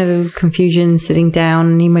could have been a little confusion sitting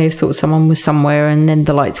down. He may have thought someone was somewhere, and then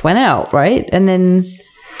the lights went out, right? And then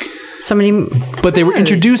somebody. But they were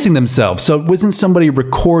introducing themselves, so wasn't somebody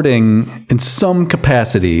recording in some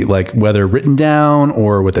capacity, like whether written down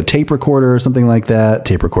or with a tape recorder or something like that?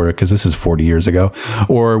 Tape recorder, because this is 40 years ago,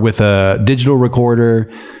 or with a digital recorder.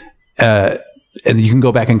 And you can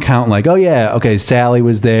go back and count like, oh yeah, okay, Sally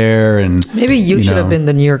was there, and maybe you should have been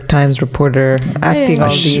the New York Times reporter asking all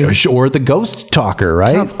these, or the ghost talker,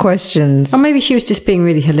 right? Tough questions. Or maybe she was just being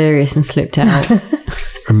really hilarious and slipped out.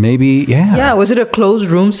 Or maybe, yeah. Was it a closed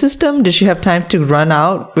room system? Did she have time to run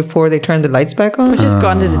out before they turned the lights back on? Or just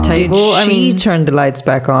gone to the table? Did she turn the lights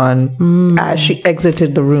back on as she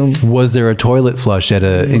exited the room? Was there a toilet flush at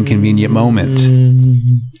an inconvenient moment?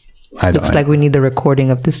 Looks like we need the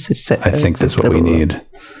recording of this. I think that's what we need.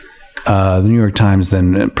 The New York Times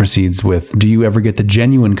then proceeds with, do you ever get the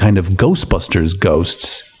genuine kind of Ghostbusters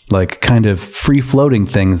ghosts? Like kind of free-floating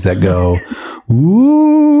things that go,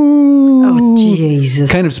 ooh. Oh,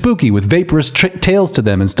 Jesus. Kind of spooky with vaporous tails to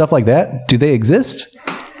them and stuff like that. Do they exist?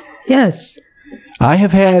 Yes. I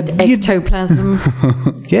have had ectoplasm.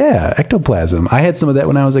 Yeah, ectoplasm. I had some of that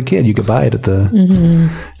when I was a kid. You could buy it at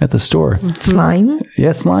the store. Slime?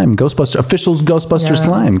 Yeah, slime. Official's Ghostbuster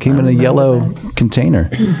slime came in a yellow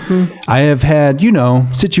container. I have had,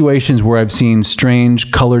 situations where I've seen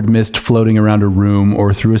strange colored mist floating around a room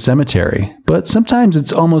or through a cemetery. But sometimes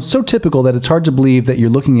it's almost so typical that it's hard to believe that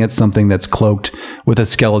you're looking at something that's cloaked with a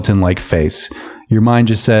skeleton-like face. Your mind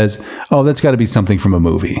just says, oh, that's got to be something from a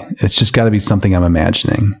movie. It's just got to be something I'm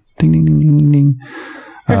imagining. Ding, ding, ding, ding, ding.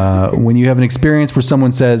 When you have an experience where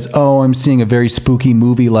someone says, oh, I'm seeing a very spooky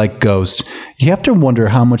movie like Ghosts, you have to wonder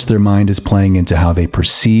how much their mind is playing into how they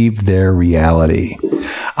perceive their reality.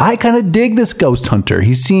 I kind of dig this ghost hunter.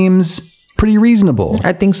 He seems pretty reasonable.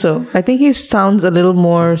 I think so. I think he sounds a little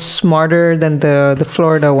more smarter than the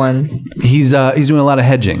Florida one. He's doing a lot of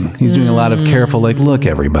hedging. He's doing a lot of careful, like, look,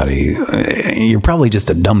 everybody, you're probably just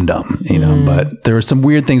a dum-dum, but there are some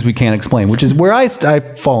weird things we can't explain, which is where I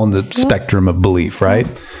fall in the spectrum of belief, right?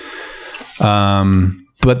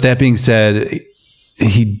 But that being said,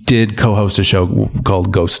 he did co-host a show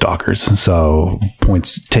called Ghost Stalkers, so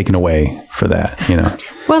points taken away for that,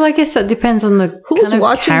 Well, I guess that depends on the kind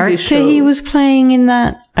of character he was playing in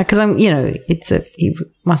that. Because he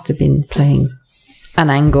must have been playing an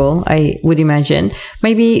angle, I would imagine.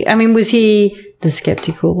 Maybe, was he the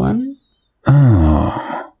skeptical one?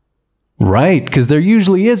 Oh, right. Because there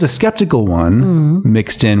usually is a skeptical one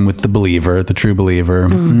mixed in with the believer, the true believer.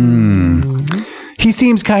 He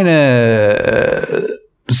seems kind of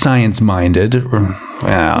science-minded. Well,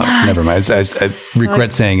 never mind. I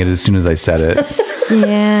regret saying it as soon as I said it.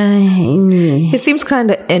 Yeah. He seems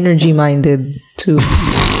kind of energy-minded, too.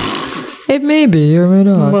 It may be or may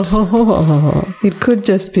not. It could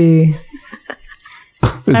just be...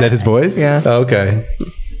 Is that his voice? Yeah. Oh, okay.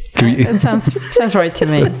 It sounds right to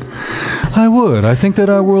me. I would. I think that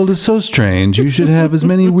our world is so strange. You should have as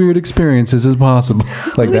many weird experiences as possible.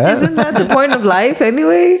 Like that? Isn't that the point of life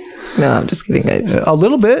anyway? No, I'm just kidding, guys. A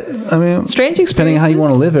little bit. I mean, strange experiences. Depending on how you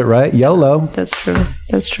want to live it, right? YOLO. That's true.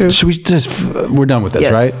 Should we we're done with this,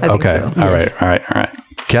 yes, right? I think okay. So. All right.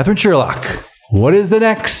 Catherine Sherlock, what is the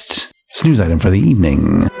next snooze item for the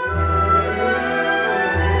evening?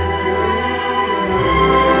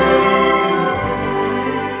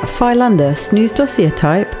 Philander, snooze dossier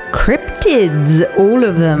type, cryptids, all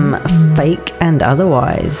of them fake and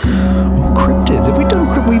otherwise. Oh, cryptids. We've done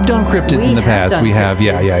cryptids in the past. We have,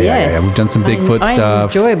 yeah. We've done some Bigfoot stuff. I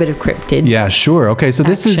enjoy a bit of cryptid. Yeah, sure. Okay, so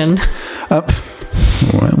this is... well,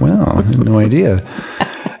 I have no idea.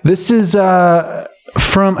 This is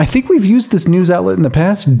from, I think we've used this news outlet in the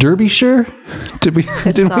past, Derbyshire. Did we?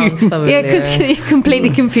 Yeah, because you completely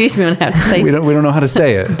confused me on how to say. We don't know how to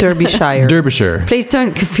say it. Derbyshire. Derbyshire. Please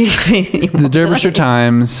don't confuse me anymore. The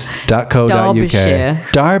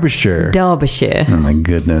DerbyshireTimes.co.uk. Derbyshire. Oh my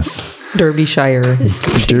goodness. Derbyshire.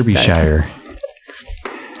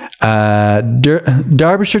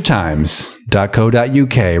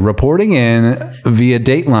 DerbyshireTimes.co.uk reporting in via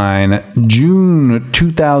Dateline June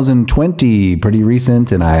 2020. Pretty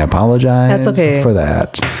recent, and I apologize for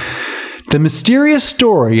that. The mysterious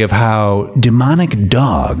story of how demonic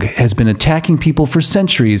dog has been attacking people for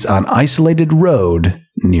centuries on isolated road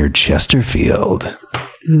near Chesterfield.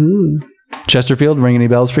 Ooh. Chesterfield, ring any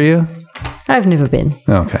bells for you? I've never been.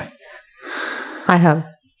 Okay. I have.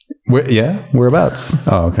 Whereabouts?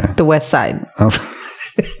 Oh, okay. The west side. Oh.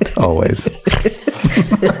 Always.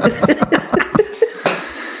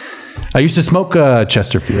 I used to smoke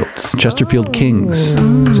Chesterfield Kings.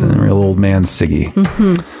 It's a real old man ciggy.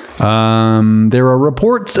 Mm-hmm. There are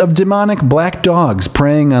reports of demonic black dogs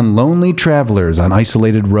preying on lonely travelers on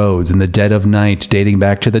isolated roads in the dead of night, dating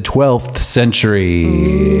back to the 12th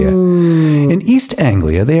century. In East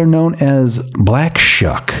Anglia, they are known as black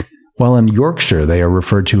shuck, while in Yorkshire, they are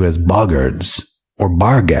referred to as boggards or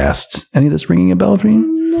barghasts. Any of this ringing a bell for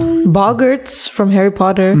you? Boggarts from Harry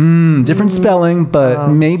Potter. Different spelling, but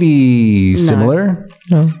maybe similar?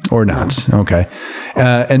 No. Or not. No. Okay.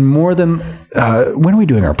 And more than... when are we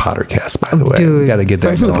doing our Pottercast, by the way? Dude, we got to get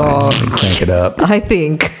that going and crank it up. I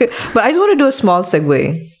think. But I just want to do a small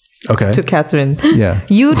segue. Okay. To Catherine. Yeah.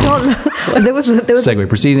 You don't... there was segue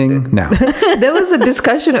proceeding now. There was a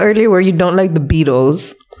discussion earlier where you don't like the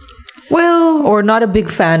Beatles. Well, or not a big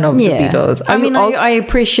fan of the Beatles. I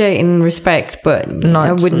appreciate and respect, but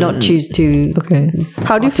I would not choose to. Okay.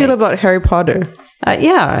 How do you feel about Harry Potter? Okay.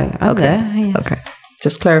 Yeah. Okay.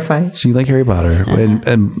 Just clarifying. So you like Harry Potter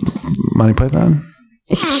and Monty Python?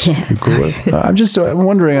 Yeah. You're cool with? I'm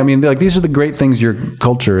wondering. I mean, like, these are the great things your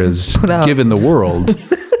culture has given the world,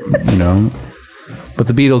 you know. But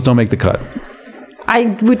the Beatles don't make the cut.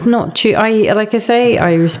 I would not choose.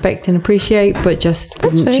 I respect and appreciate, but just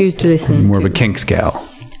wouldn't choose to listen. More of a Kinks gal.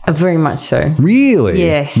 Very much so. Really?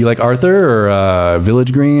 Yes. You like Arthur or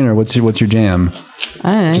Village Green, or what's your jam?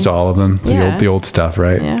 I don't know. Just all of them. Yeah. The old stuff,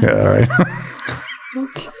 right? Yeah. All right.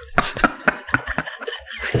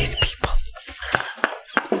 These people.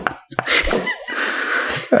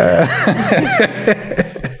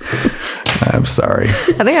 I'm sorry. I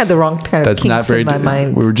think I had the wrong kind of kinks in my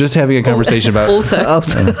mind. We were just having a conversation about... The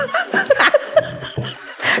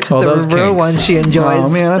real one she enjoys. Oh,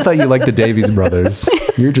 man, I thought you liked the Davies brothers.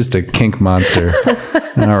 You're just a kink monster.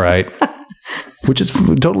 All right. Which is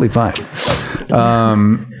totally fine.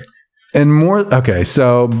 And more... Okay,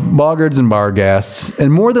 so boggards and barghasts,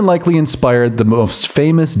 and more than likely inspired the most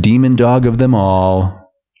famous demon dog of them all...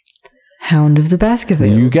 Hound of the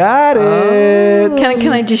Baskervilles. You got it.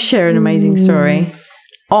 Can I just share an amazing story?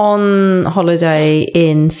 On holiday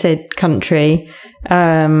in said country,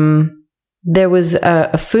 there was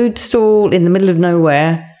a food stall in the middle of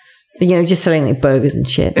nowhere, just selling like burgers and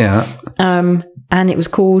shit. Yeah. And it was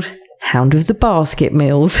called Hound of the Basket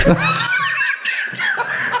Mills.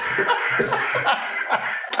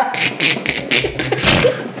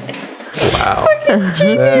 Wow.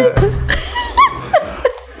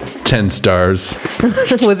 10 stars.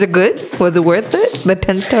 Was it good? Was it worth it? The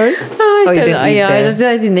 10 stars? I didn't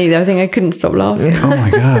either. I think I couldn't stop laughing. Oh my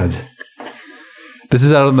God. This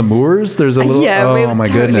is out on the moors? There's a little... Yeah, oh my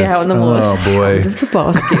totally goodness. Out on the moors. Oh boy. Out of the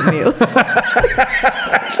basket meals.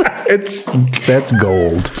 That's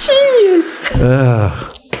gold. Genius.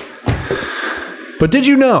 But did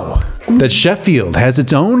you know that Sheffield has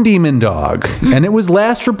its own demon dog, and it was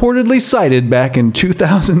last reportedly sighted back in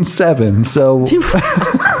 2007? So...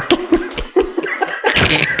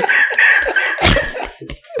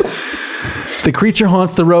 The creature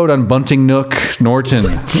haunts the road on Bunting Nook, Norton.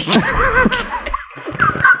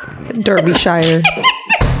 Derbyshire.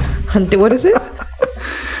 What is it?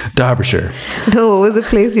 Derbyshire. No, what was the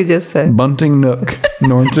place you just said? Bunting Nook,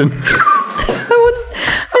 Norton.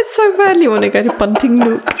 I so badly want to go to Bunting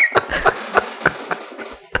Nook.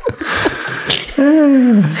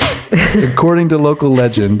 According to local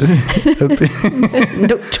legend.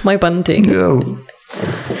 Nooked my bunting. Oh.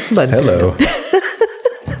 Hello.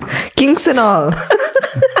 Kinks and all.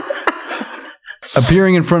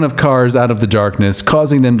 Appearing in front of cars out of the darkness,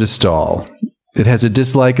 causing them to stall. It has a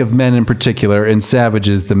dislike of men in particular and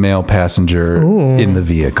savages the male passenger in the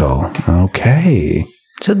vehicle. Okay.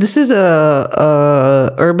 So this is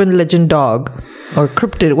a urban legend dog or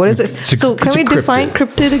cryptid. What is it? So can we define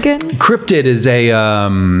cryptid again? Cryptid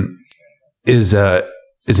is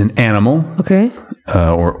an animal,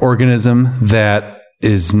 or organism that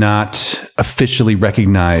is not officially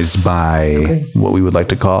recognized by what we would like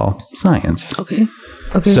to call science. Okay.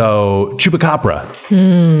 So Chupacabra,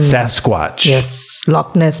 Sasquatch. Yes.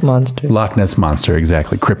 Loch Ness Monster. Loch Ness Monster,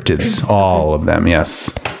 exactly. Cryptids, all of them, yes.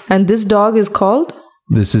 And this dog is called?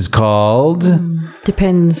 This is called...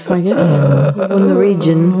 Depends, I guess, on the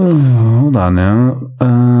region. Hold on now.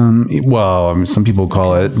 Some people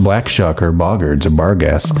call it black shuck or boggards or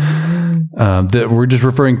barghasts. We're just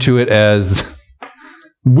referring to it as...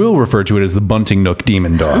 We'll refer to it as the Bunting Nook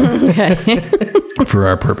Demon Dog for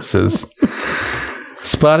our purposes.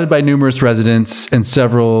 Spotted by numerous residents and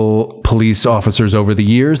several police officers over the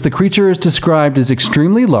years, the creature is described as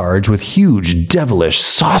extremely large with huge, devilish,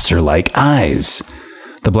 saucer-like eyes.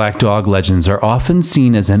 The black dog legends are often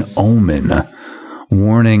seen as an omen,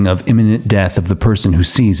 warning of imminent death of the person who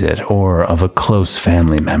sees it or of a close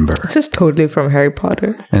family member. This is totally from Harry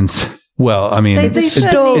Potter. Well, I mean, it's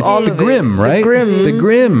the Grimm, right? The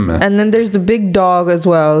Grimm. And then there's the big dog as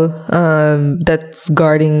well that's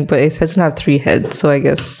guarding, but it doesn't have 3 heads, so I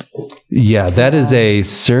guess. Yeah, that is a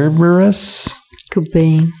Cerberus. Could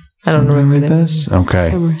be. I don't remember this.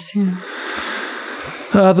 Okay. Cerberus, yeah.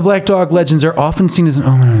 The black dog legends are often seen as an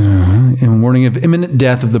omen and warning of imminent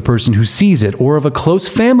death of the person who sees it or of a close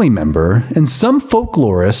family member. And some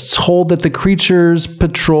folklorists hold that the creatures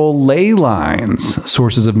patrol ley lines,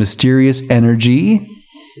 sources of mysterious energy,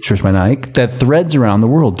 that threads around the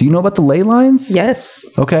world. Do you know about the ley lines? Yes.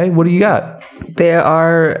 Okay, what do you got? There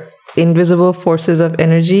are invisible forces of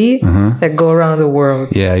energy that go around the world.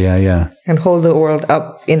 Yeah. And hold the world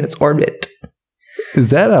up in its orbit. Is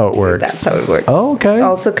that how it works? That's how it works. Oh, okay. It's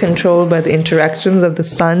also controlled by the interactions of the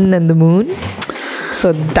sun and the moon.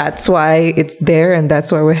 So that's why it's there, and that's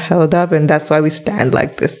why we're held up, and that's why we stand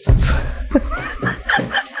like this.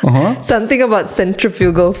 Something about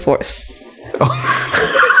centrifugal force.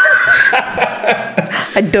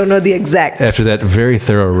 I don't know the exact. After that very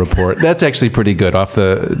thorough report, that's actually pretty good. Off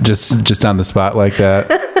the just on the spot like that.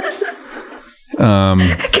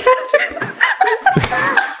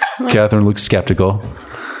 Catherine looks skeptical.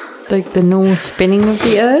 Like the normal spinning of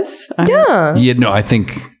the Earth? Yeah. No, I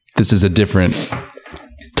think this is a different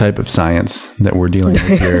type of science that we're dealing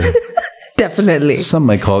with here. Definitely. Some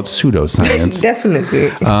might call it pseudoscience.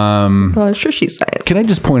 Definitely. Shushy science. Can I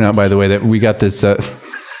just point out, by the way, that we got this... oh,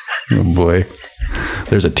 boy.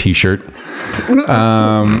 There's a T-shirt.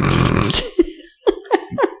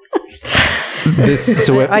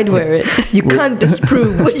 I'd wear it. You can't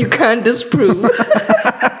disprove what you can't disprove.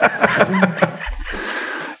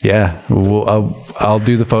 Yeah, I'll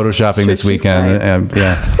do the photoshopping this weekend.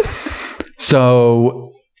 Yeah.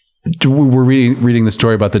 So we're reading the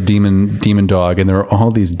story about the demon dog, and there are all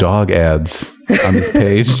these dog ads on this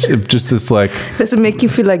page. Just this like. Does it make you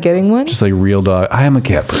feel like getting one? Just like real dog. I am a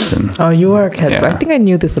cat person. Oh, you are a cat person. I think I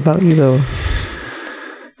knew this about you though.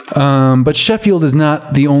 But Sheffield is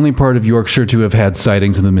not the only part of Yorkshire to have had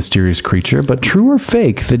sightings of the mysterious creature. But true or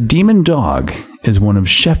fake, the demon dog is one of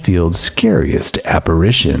Sheffield's scariest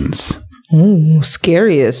apparitions. Ooh,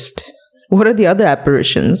 scariest. What are the other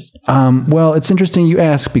apparitions? Well, it's interesting you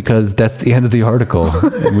ask because that's the end of the article.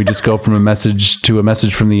 And we just go from a message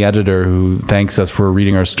from the editor who thanks us for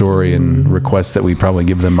reading our story and requests that we probably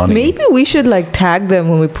give them money. Maybe we should tag them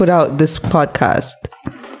when we put out this podcast.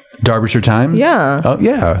 Derbyshire Times? Yeah. Oh,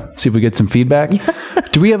 yeah. See if we get some feedback.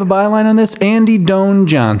 Do we have a byline on this? Andy Doan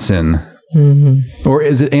Johnson. Mm-hmm. Or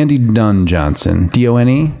is it Andy Dunn Johnson?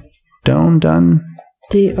 D-O-N-E? Dunn?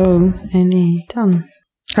 D-O-N-E. Dunn.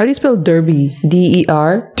 How do you spell Derby?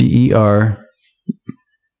 D-E-R? D-E-R.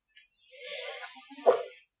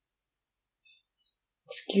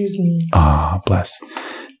 Excuse me. Ah, bless.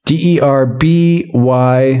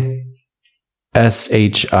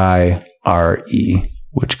 D-E-R-B-Y-S-H-I-R-E.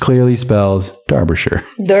 Which clearly spells Derbyshire.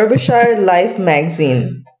 Derbyshire Life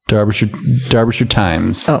Magazine. Derbyshire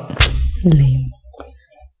Times. Oh, lame.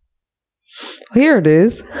 Here it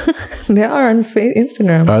is. They are on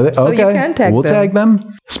Instagram. Are they? So okay. You can tag we'll tag them.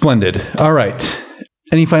 Splendid. All right.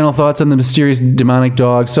 Any final thoughts on the mysterious demonic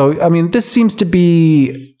dog? So, I mean, this seems to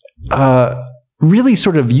be really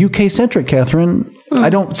sort of UK-centric, Catherine. I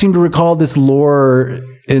don't seem to recall this lore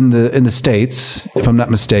in the States, if I'm not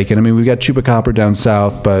mistaken. I mean, we've got Chupacabra down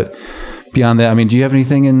south, but beyond that, I mean, do you have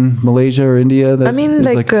anything in Malaysia or India? That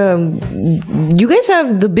you guys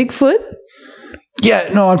have the Bigfoot?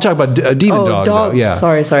 Yeah, no, I'm talking about a demon dog. Dogs. Yeah.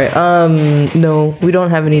 Sorry. No, we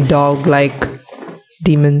don't have any dog-like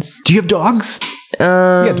demons. Do you have dogs? You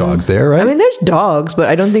got dogs there, right? I mean, there's dogs, but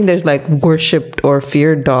I don't think there's worshipped or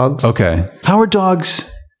feared dogs. Okay. How are dogs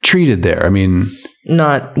treated there? I mean...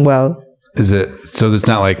 Not well. Is it so? There's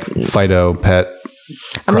not Fido pet.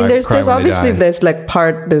 I mean, there's obviously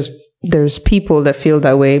there's people that feel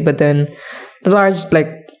that way, but then the large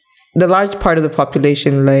part of the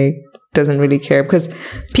population doesn't really care because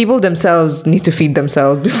people themselves need to feed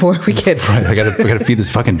themselves before we get. Right, I gotta feed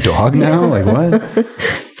this fucking dog now. What?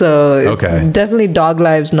 So it's definitely dog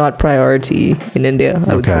lives not priority in India.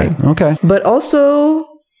 I would say. Okay. But also,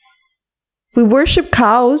 we worship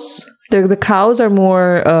cows. The cows are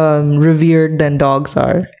more revered than dogs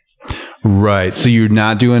are. Right. So you're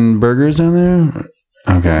not doing burgers down there?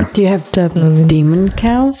 Okay. Do you have demon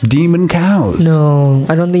cows? Demon cows? No,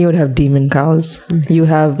 I don't think you would have demon cows. You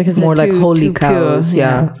have because more like holy cows. Pure.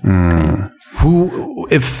 Yeah. Okay. Who,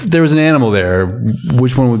 if there was an animal there,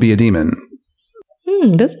 which one would be a demon?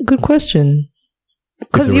 That's a good question.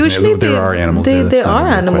 Because usually there are animals there. There are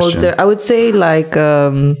animals there. I would say like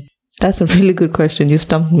that's a really good question. You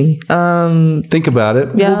stumped me. Think about it.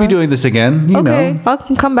 Yeah. We'll be doing this again. You know. I'll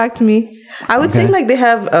come back to me. I would say like they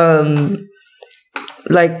have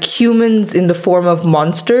like humans in the form of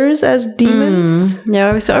monsters as demons. Yeah,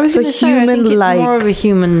 I was going to say I think it's more of a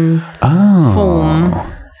human form.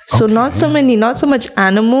 So not so much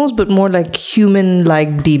animals, but more like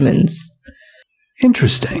human-like demons.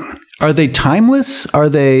 Interesting. Are they timeless? Are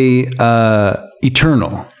they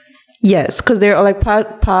eternal? Yes, because they're like part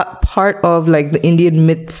of like the Indian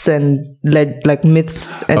myths and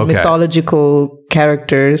mythological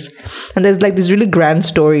characters. And there's like these really grand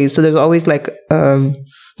stories. So there's always like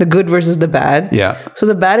the good versus the bad. Yeah. So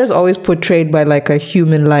the bad is always portrayed by like a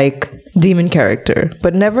human-like demon character,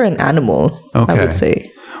 but never an animal, I would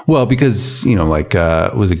say. Well, because, like,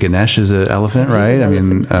 was it Ganesh is an elephant, right?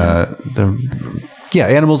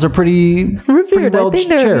 Animals are pretty revered. I think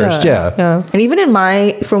cherished. Yeah. And even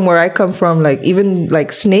from where I come from, like even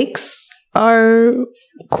like snakes are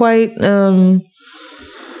quite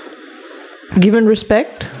given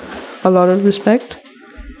respect, a lot of respect.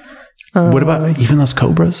 What about even those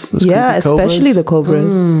cobras? Especially the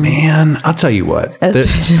cobras. Man, I'll tell you what.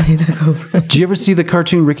 Especially the cobras. Did you ever see the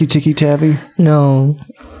cartoon Rikki Tikki Tavi? No.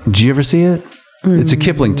 Did you ever see it? It's a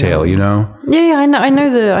Kipling tale, Yeah, I know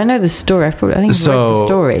the story. I think I've read the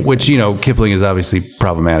story. Which, Kipling is obviously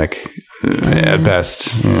problematic at best.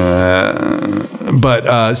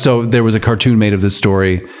 But so there was a cartoon made of this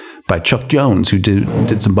story by Chuck Jones, who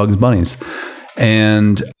did some Bugs Bunnies.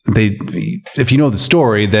 And if you know the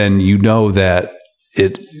story, then you know that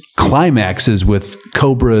it climaxes with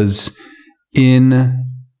cobras in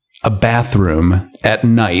a bathroom at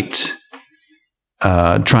night,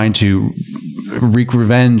 trying to wreak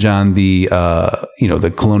revenge on the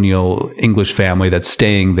the colonial English family that's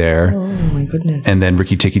staying there. Oh my goodness! And then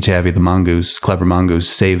Rikki Tikki Tavi, the mongoose, clever mongoose,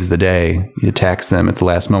 saves the day. He attacks them at the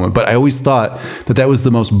last moment. But I always thought that was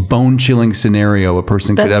the most bone-chilling scenario a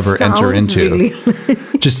person could ever enter into. Really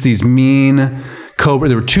just these mean cobra.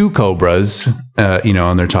 There were two cobras,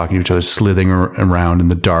 and they're talking to each other, slithering around in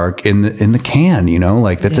the dark in the can.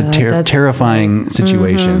 Like that's a terrifying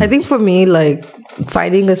situation. I think for me, like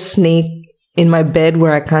finding a snake in my bed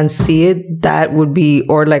where I can't see it, that would be,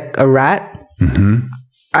 or like a rat. Mm-hmm.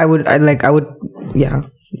 I would,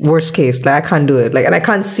 worst case, like I can't do it. Like, and I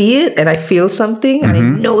can't see it, and I feel something, and I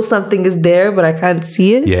know something is there, but I can't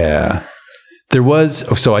see it. Yeah. There was,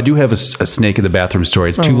 so I do have a snake in the bathroom story.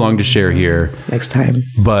 It's too long to share here. Next time.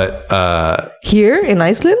 But here in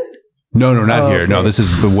Iceland? No, not here. Okay. No, this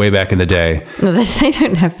is way back in the day. No, they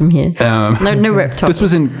don't have them here. No reptiles. This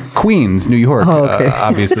was in Queens, New York. Oh, okay.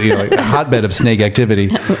 Obviously, like a hotbed of snake activity.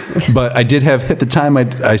 But I did have, at the time,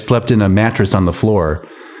 I slept in a mattress on the floor,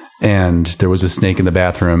 and there was a snake in the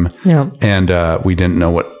bathroom. Yeah. And we didn't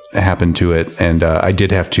know what happened to it, and I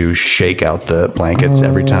did have to shake out the blankets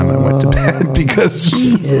every time I went to bed because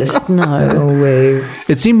Jesus, no way.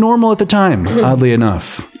 It seemed normal at the time, oddly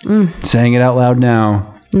enough. Saying it out loud now,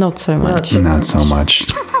 not so much. Not so much.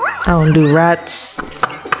 I don't do rats.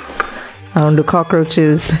 I don't do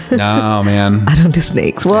cockroaches. No, man. I don't do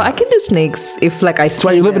snakes. Well, I can do snakes if like I. That's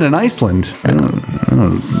why you're living in Iceland.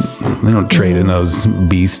 They don't trade in those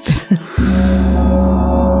beasts.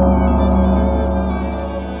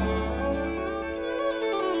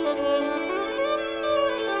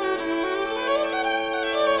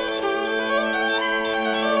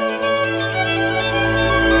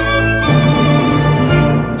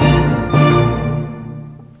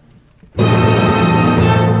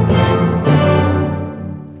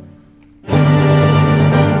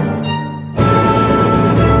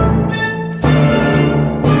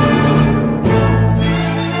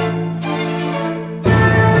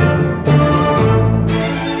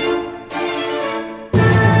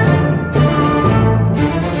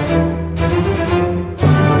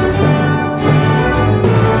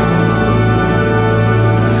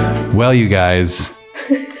 Well, you guys,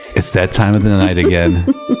 it's that time of the night again.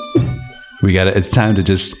 It's time to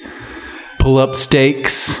just pull up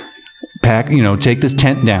stakes, pack, take this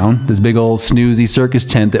tent down, this big old snoozy circus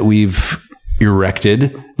tent that we've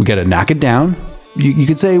erected. We got to knock it down. You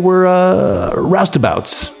could say we're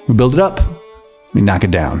roustabouts. We build it up, we knock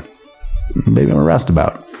it down. Maybe I'm a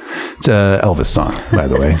roustabout. It's a Elvis song, by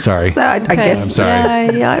the way. Sorry. I guess. I'm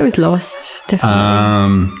sorry. Yeah, I was lost.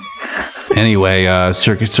 Definitely. Anyway,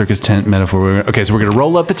 circus tent metaphor. Okay, so we're gonna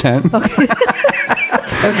roll up the tent. Okay.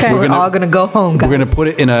 Okay, we're all gonna go home, guys. We're gonna put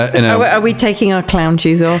it in a. Are we taking our clown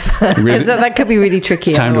shoes off? Because that could be really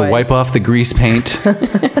tricky. It's time to wipe off the grease paint.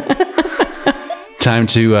 Time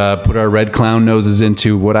to put our red clown noses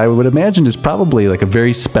into what I would imagine is probably like a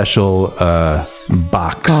very special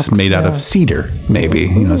box made out of cedar, maybe.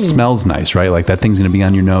 You know, it smells nice, right? Like that thing's going to be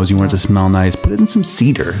on your nose. You want it to smell nice. Put it in some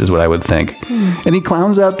cedar is what I would think. Any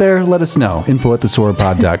clowns out there? Let us know.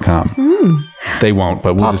 info@thesorapod.com. They won't,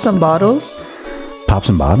 but we'll pop some bottles. Pop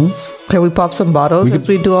some bottles? Can we pop some bottles as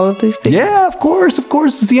we do all of these things? Yeah, of course.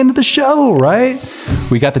 It's the end of the show, right?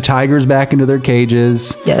 We got the tigers back into their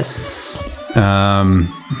cages. Yes.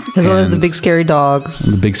 As well as the big scary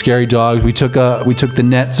dogs. The big scary dogs. We took the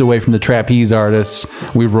nets away from the trapeze artists.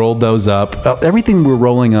 We rolled those up. Everything we're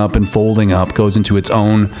rolling up and folding up goes into its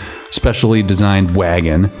own specially designed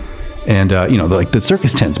wagon. And like the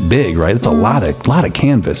circus tent's big, right? It's a lot of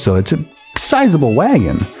canvas, so it's a sizable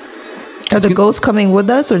wagon. Are the ghosts coming with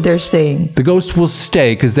us, or they're staying? The ghosts will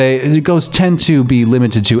stay because the ghosts tend to be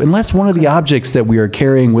limited to, unless one of the objects that we are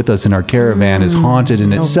carrying with us in our caravan is haunted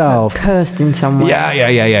in itself, cursed in some way.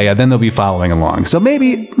 Yeah. Then they'll be following along. So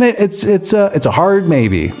maybe it's a hard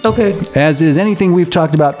maybe. Okay. As is anything we've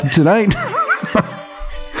talked about tonight.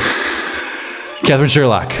 Catherine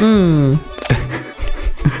Sherlock.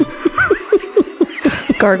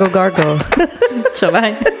 Gargle, gargle. Shall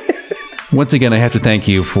I? Once again, I have to thank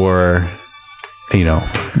you for,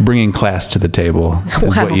 bringing class to the table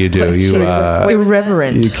is what you do. You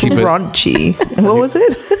irreverent, you keep raunchy. What was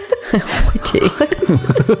it?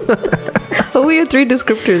 What were your 3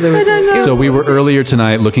 descriptors? I don't know. So we were earlier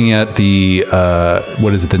tonight looking at the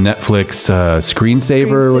the Netflix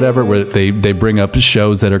screensaver or whatever, where they bring up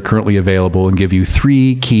shows that are currently available and give you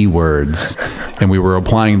 3 keywords, and we were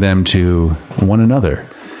applying them to one another.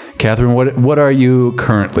 Catherine, what are you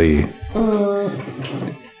currently?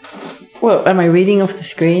 Well, am I reading off the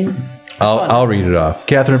screen? I'll read it off.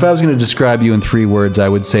 Catherine, if I was going to describe you in 3 words, I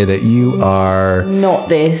would say that you are not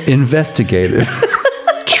this investigative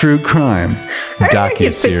true crime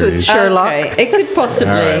docuseries. Sherlock. Okay. It could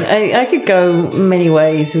possibly. Right. I could go many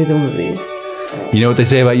ways with all of these. You know what they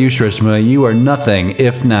say about you, Shrishma? You are nothing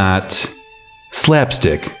if not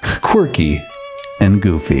slapstick, quirky, and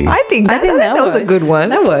goofy. I think that was a good one.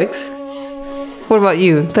 That works. What about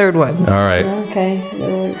you? 3rd one. All right. Okay.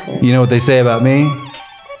 You know what they say about me?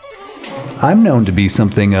 I'm known to be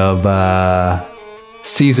something of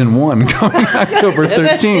season 1 coming October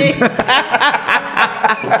 13th.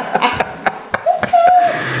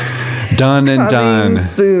 Done and done.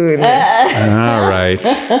 Soon. All right.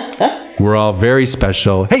 We're all very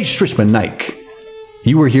special. Hey, Shrishma Naik.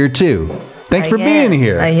 You were here too. Thanks for being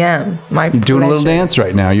here. I am. You're doing a little dance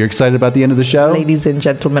right now. You're excited about the end of the show? Ladies and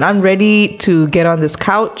gentlemen, I'm ready to get on this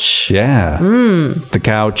couch. Yeah. The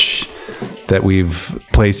couch that we've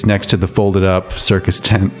placed next to the folded up circus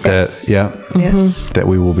tent. Yes. That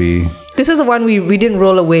we will be. This is the one we didn't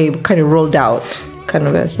roll away, kind of rolled out, kind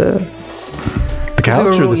of as a. The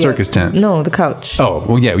couch or the circus tent? No, the couch. Oh,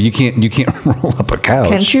 well, yeah. You can't roll up a couch.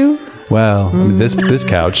 Can't you? Well, this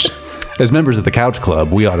couch. As members of the Couch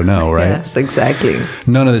Club, we ought to know, right? Yes, exactly.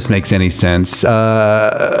 None of this makes any sense,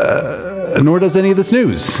 nor does any of this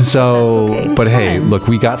news. So, but hey, look,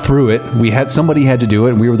 we got through it. Somebody had to do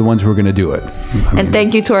it, and we were the ones who were going to do it. And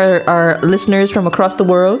thank you to our listeners from across the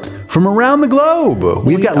world. From around the globe.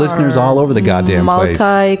 We've got listeners all over the goddamn place.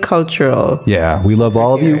 Multicultural. Yeah, we love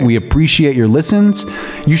all of you. We appreciate your listens.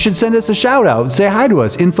 You should send us a shout out. Say hi to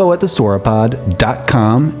us.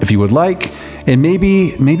 info@thesorapod.com if you would like. And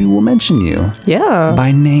maybe we'll mention you. Yeah.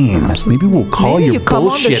 By name. Maybe we'll call your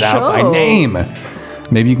bullshit out by name.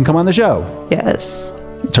 Maybe you can come on the show. Yes.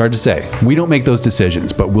 It's hard to say. We don't make those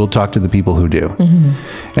decisions, but we'll talk to the people who do.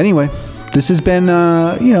 Anyway, this has been,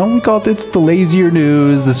 we call it's the lazier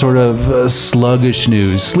news, the sort of sluggish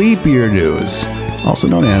news, sleepier news, also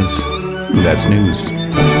known as That's News.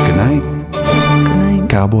 Good night. Good night.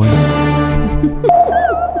 Cowboy.